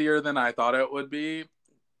more easier than I thought it would be.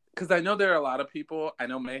 Because I know there are a lot of people. I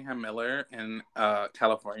know Mayhem Miller in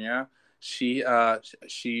California. She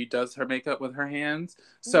does her makeup with her hands.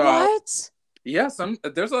 So what? yeah,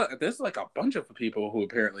 there's like a bunch of people who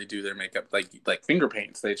apparently do their makeup like finger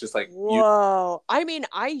paints. They just like you. Whoa. I mean,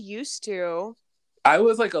 I used to. I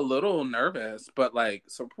was like a little nervous, but like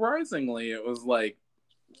surprisingly, it was like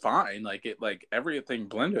fine. Like it like everything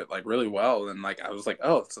blended like really well, and like I was like,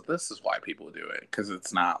 oh, so this is why people do it, because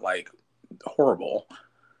it's not like horrible.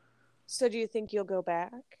 So do you think you'll go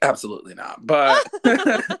back? Absolutely not. But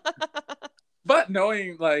but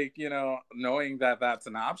knowing like knowing that that's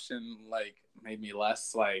an option like made me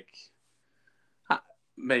less like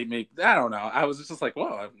made me I don't know. I was just like,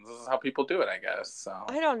 whoa, this is how people do it, I guess. So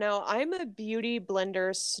I don't know. I'm a beauty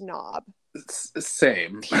blender snob.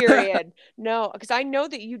 same. Period. No, because I know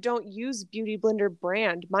that you don't use Beauty Blender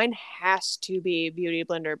brand. Mine has to be Beauty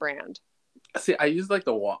Blender brand. See, I use like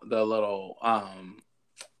the little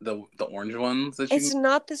the orange ones that you It's can.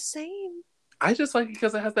 not the same. I just like it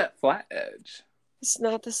because it has that flat edge. It's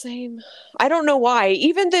not the same. I don't know why.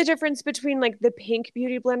 Even the difference between like the pink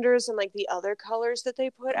beauty blenders and like the other colors that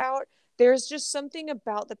they put out, there's just something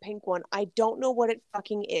about the pink one. I don't know what it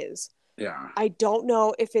fucking is. Yeah. I don't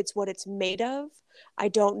know if it's what it's made of. I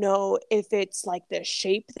don't know if it's like the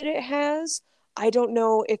shape that it has. I don't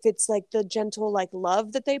know if it's like the gentle like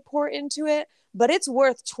love that they pour into it, but it's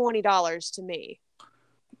worth $20 to me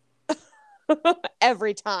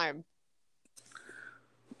every time.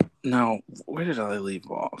 Now, where did I leave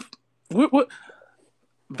off? What?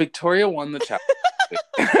 Victoria won the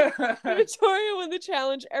challenge. Victoria won the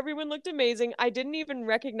challenge. Everyone looked amazing. I didn't even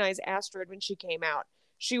recognize Astrid when she came out.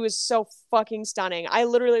 She was so fucking stunning. I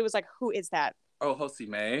literally was like, who is that? Oh, Hosi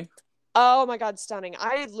May. Oh my God, stunning.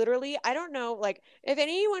 I don't know, like, if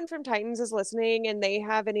anyone from Titans is listening and they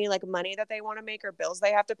have any like money that they want to make or bills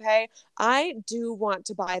they have to pay, I do want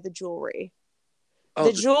to buy the jewelry. Oh,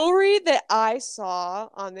 The jewelry that I saw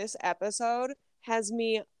on this episode has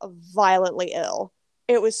me violently ill.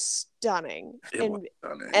 It was stunning. It was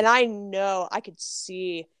stunning. And I know I could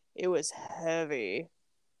see it was heavy.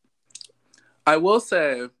 I will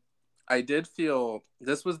say, I did feel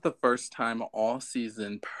this was the first time all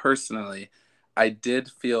season, personally, I did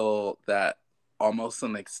feel that almost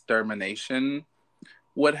an extermination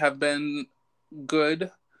would have been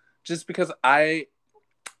good. Just because I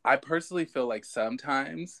personally feel like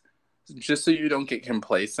sometimes, just so you don't get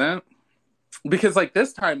complacent, because like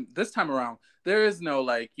this time around, there is no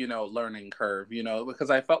like, learning curve,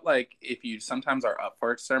 because I felt like if you sometimes are up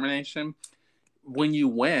for extermination, when you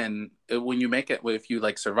win, when you make it, if you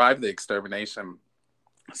like survive the extermination,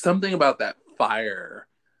 something about that fire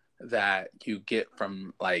that you get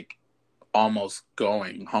from like almost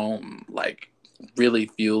going home, like really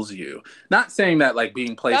fuels you. Not saying that like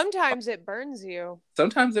being placed. Sometimes it burns you.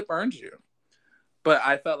 Sometimes it burns you. But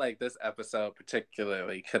I felt like this episode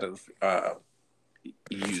particularly could have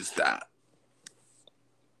used that.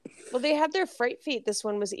 Well, they had their fright feet. This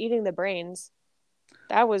one was eating the brains.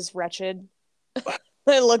 That was wretched.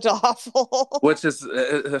 It looked awful. Which is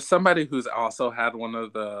somebody who's also had one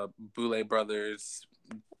of the Boulet brothers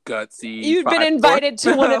gutsy. You've been invited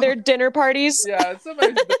to one of their dinner parties. Yeah,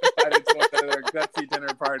 somebody's been invited to one of their gutsy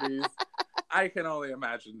dinner parties. I can only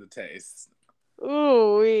imagine the taste.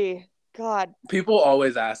 Ooh, God. People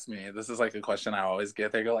always ask me, this is like a question I always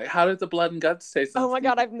get. They go like, how did the blood and guts taste? Oh my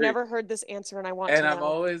God, I've never heard this answer and I want to know. And I'm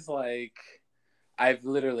always like, I've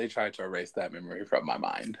literally tried to erase that memory from my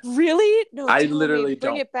mind. Really? No, I literally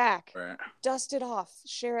bring it back. Right. Dust it off.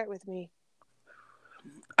 Share it with me.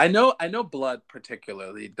 I know blood,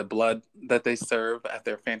 particularly the blood that they serve at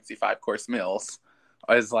their fancy 5-course meals,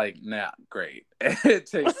 is like not great. It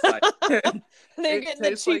tastes like they're getting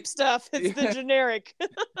the cheap stuff. It's the generic.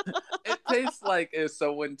 It tastes like if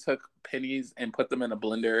someone took pennies and put them in a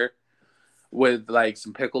blender with like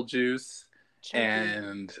some pickle juice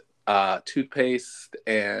and toothpaste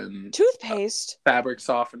and fabric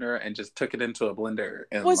softener and just took it into a blender.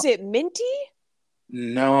 And was it minty?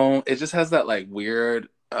 No, it just has that like weird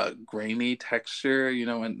grainy texture,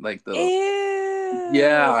 and like the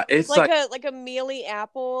yeah, it's like a mealy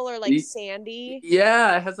apple or like sandy.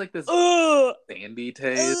 Yeah, it has like this sandy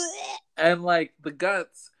taste. And like the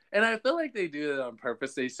guts, and I feel like they do it on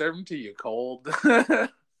purpose. They serve them to you cold. I feel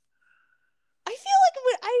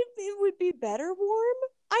like it would be better warm.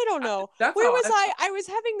 I don't know. Where was I? I was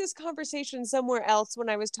having this conversation somewhere else when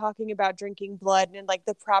I was talking about drinking blood and like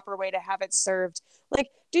the proper way to have it served. Like,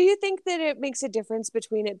 do you think that it makes a difference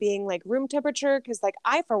between it being like room temperature? Because like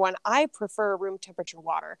for one, I prefer room temperature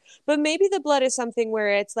water. But maybe the blood is something where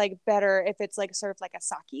it's like better if it's like served like a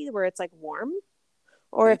sake where it's like warm.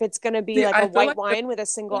 Or if it's going to be like a white wine with a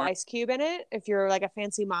single ice cube in it. If you're like a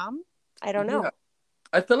fancy mom. I don't know. Yeah.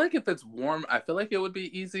 I feel like if it's warm, I feel like it would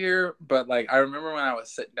be easier. But like, I remember when I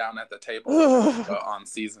was sitting down at the table on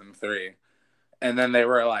season 3, and then they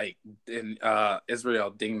were like in Israel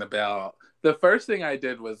ding the bell. The first thing I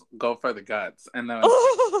did was go for the guts, and then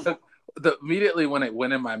immediately when it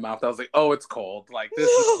went in my mouth, I was like, "Oh, it's cold." Like this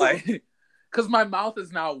is like, because my mouth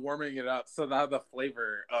is now warming it up, so now the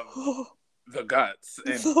flavor of the guts,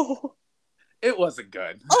 and it wasn't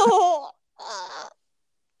good.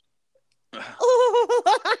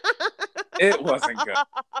 It wasn't good.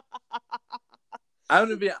 I'm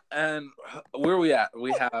gonna be, and where are we at?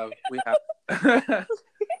 We have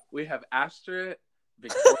we have Astrid,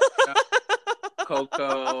 Victoria,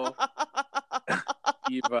 Coco,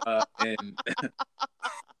 Eva, and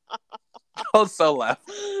also left.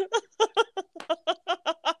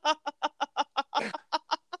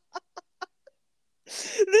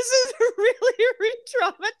 This is really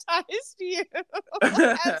re-traumatized you,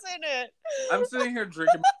 hasn't it? I'm sitting here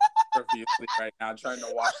drinking profusely right now, trying to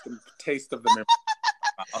watch the taste of the memory.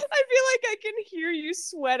 I feel like I can hear you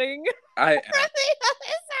sweating. I am. From the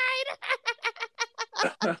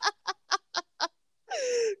other side.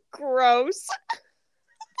 Gross.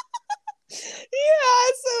 Yeah,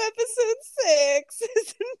 so episode 6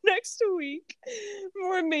 is next week,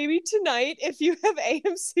 or maybe tonight if you have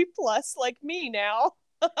AMC Plus like me now.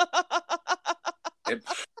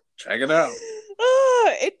 Check it out.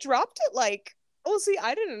 It dropped at like, well, see,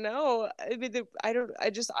 I didn't know. I mean, I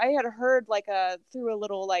had heard like through a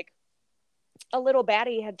little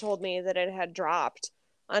baddie had told me that it had dropped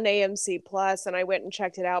on AMC Plus, and I went and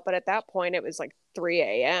checked it out. But at that point, it was like 3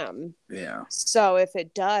 a.m. Yeah. So if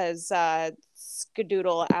it does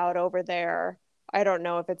skedoodle out over there, I don't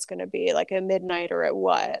know if it's going to be like a midnight or at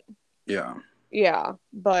what. Yeah. Yeah,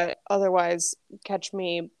 but otherwise, catch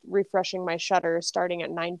me refreshing my Shutter starting at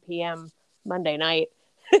 9 p.m. Monday night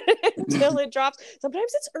until it drops.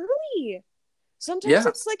 Sometimes it's early. Sometimes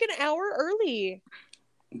it's like an hour early.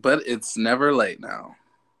 But it's never late now.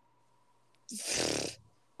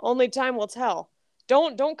 Only time will tell.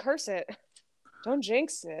 Don't curse it. Don't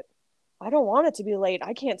jinx it. I don't want it to be late.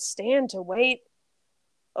 I can't stand to wait.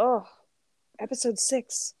 Oh, episode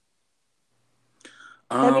 6.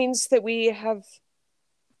 That means that we have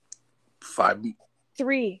 5,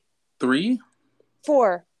 3, 3.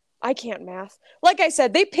 4. I can't math. Like I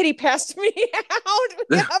said, they pity passed me out.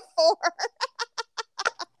 We have 4.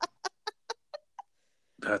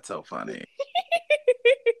 That's so funny.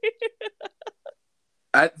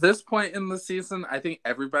 At this point in the season, I think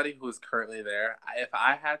everybody who is currently there, if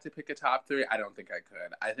I had to pick a top 3, I don't think I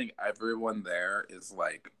could. I think everyone there is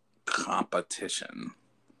like competition.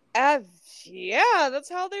 Yeah, that's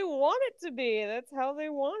how they want it to be. That's how they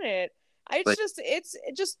want it. It's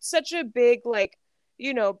just such a big, like,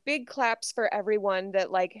 big claps for everyone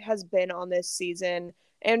that like has been on this season,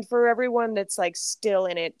 and for everyone that's like still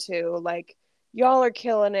in it too. Like, y'all are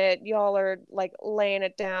killing it. Y'all are like laying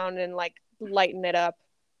it down and like lighting it up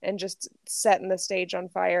and just setting the stage on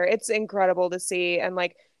fire. It's incredible to see, and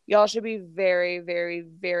like y'all should be very, very,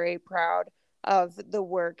 very proud of the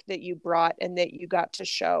work that you brought and that you got to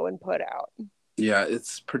show and put out. Yeah,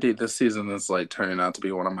 this season is like turning out to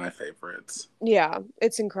be one of my favorites. Yeah,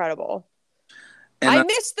 it's incredible. And I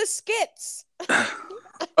miss the skits.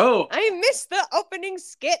 Oh, I miss the opening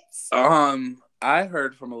skits. I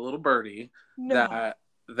heard from a little birdie that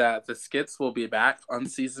the skits will be back on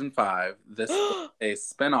season 5. This is a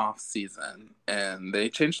spinoff season, and they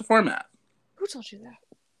changed the format. Who told you that?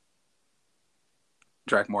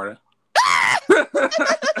 Dragula.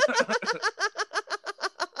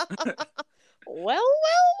 Well.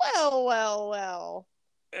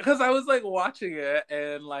 Because I was like watching it,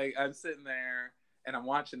 and like I'm sitting there and I'm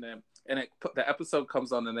watching it, and the episode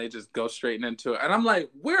comes on, and they just go straight into it, and I'm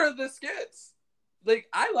like, where are the skits? Like,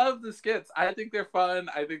 I love the skits. I think they're fun.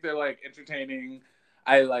 I think they're like entertaining.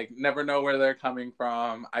 I like never know where they're coming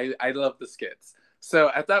from. I love the skits.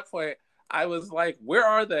 So at that point, I was like, where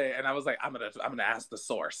are they? And I was like, I'm gonna ask the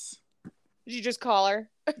source. Did you just call her?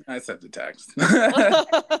 I sent a text.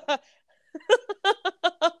 I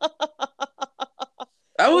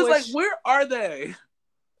was like, where are they?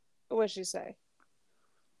 What'd she say?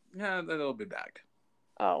 Yeah, they'll be back.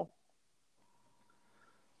 Oh.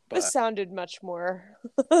 But this sounded much more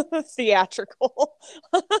theatrical.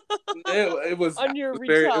 It was on your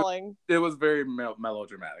retelling. It was very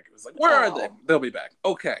melodramatic. It was like, where are they? They'll be back.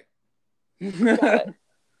 Okay. Got it.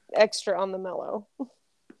 Extra on the mellow.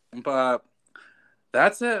 But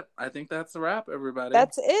that's it. I think that's a wrap, everybody.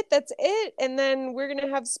 That's it. And then we're gonna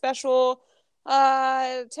have special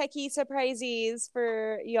techie surprises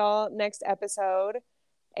for y'all next episode.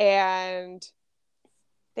 And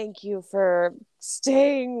thank you for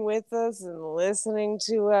staying with us and listening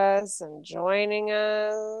to us and joining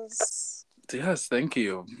us. Yes, thank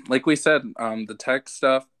you. Like we said, the tech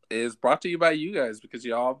stuff is brought to you by you guys, because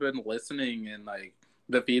y'all have been listening, and like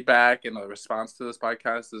the feedback and the response to this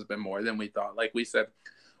podcast has been more than we thought. Like we said,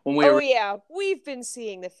 we've been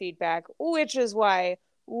seeing the feedback, which is why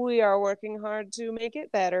we are working hard to make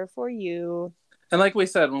it better for you. And like we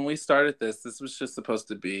said, when we started this was just supposed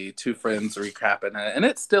to be 2 friends recrapping it. And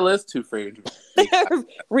it still is 2 friends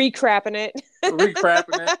recrapping it.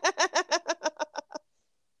 Recrapping it.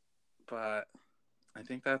 But I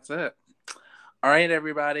think that's it. All right,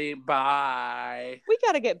 everybody. Bye. We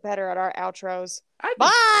got to get better at our outros.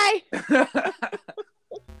 Bye.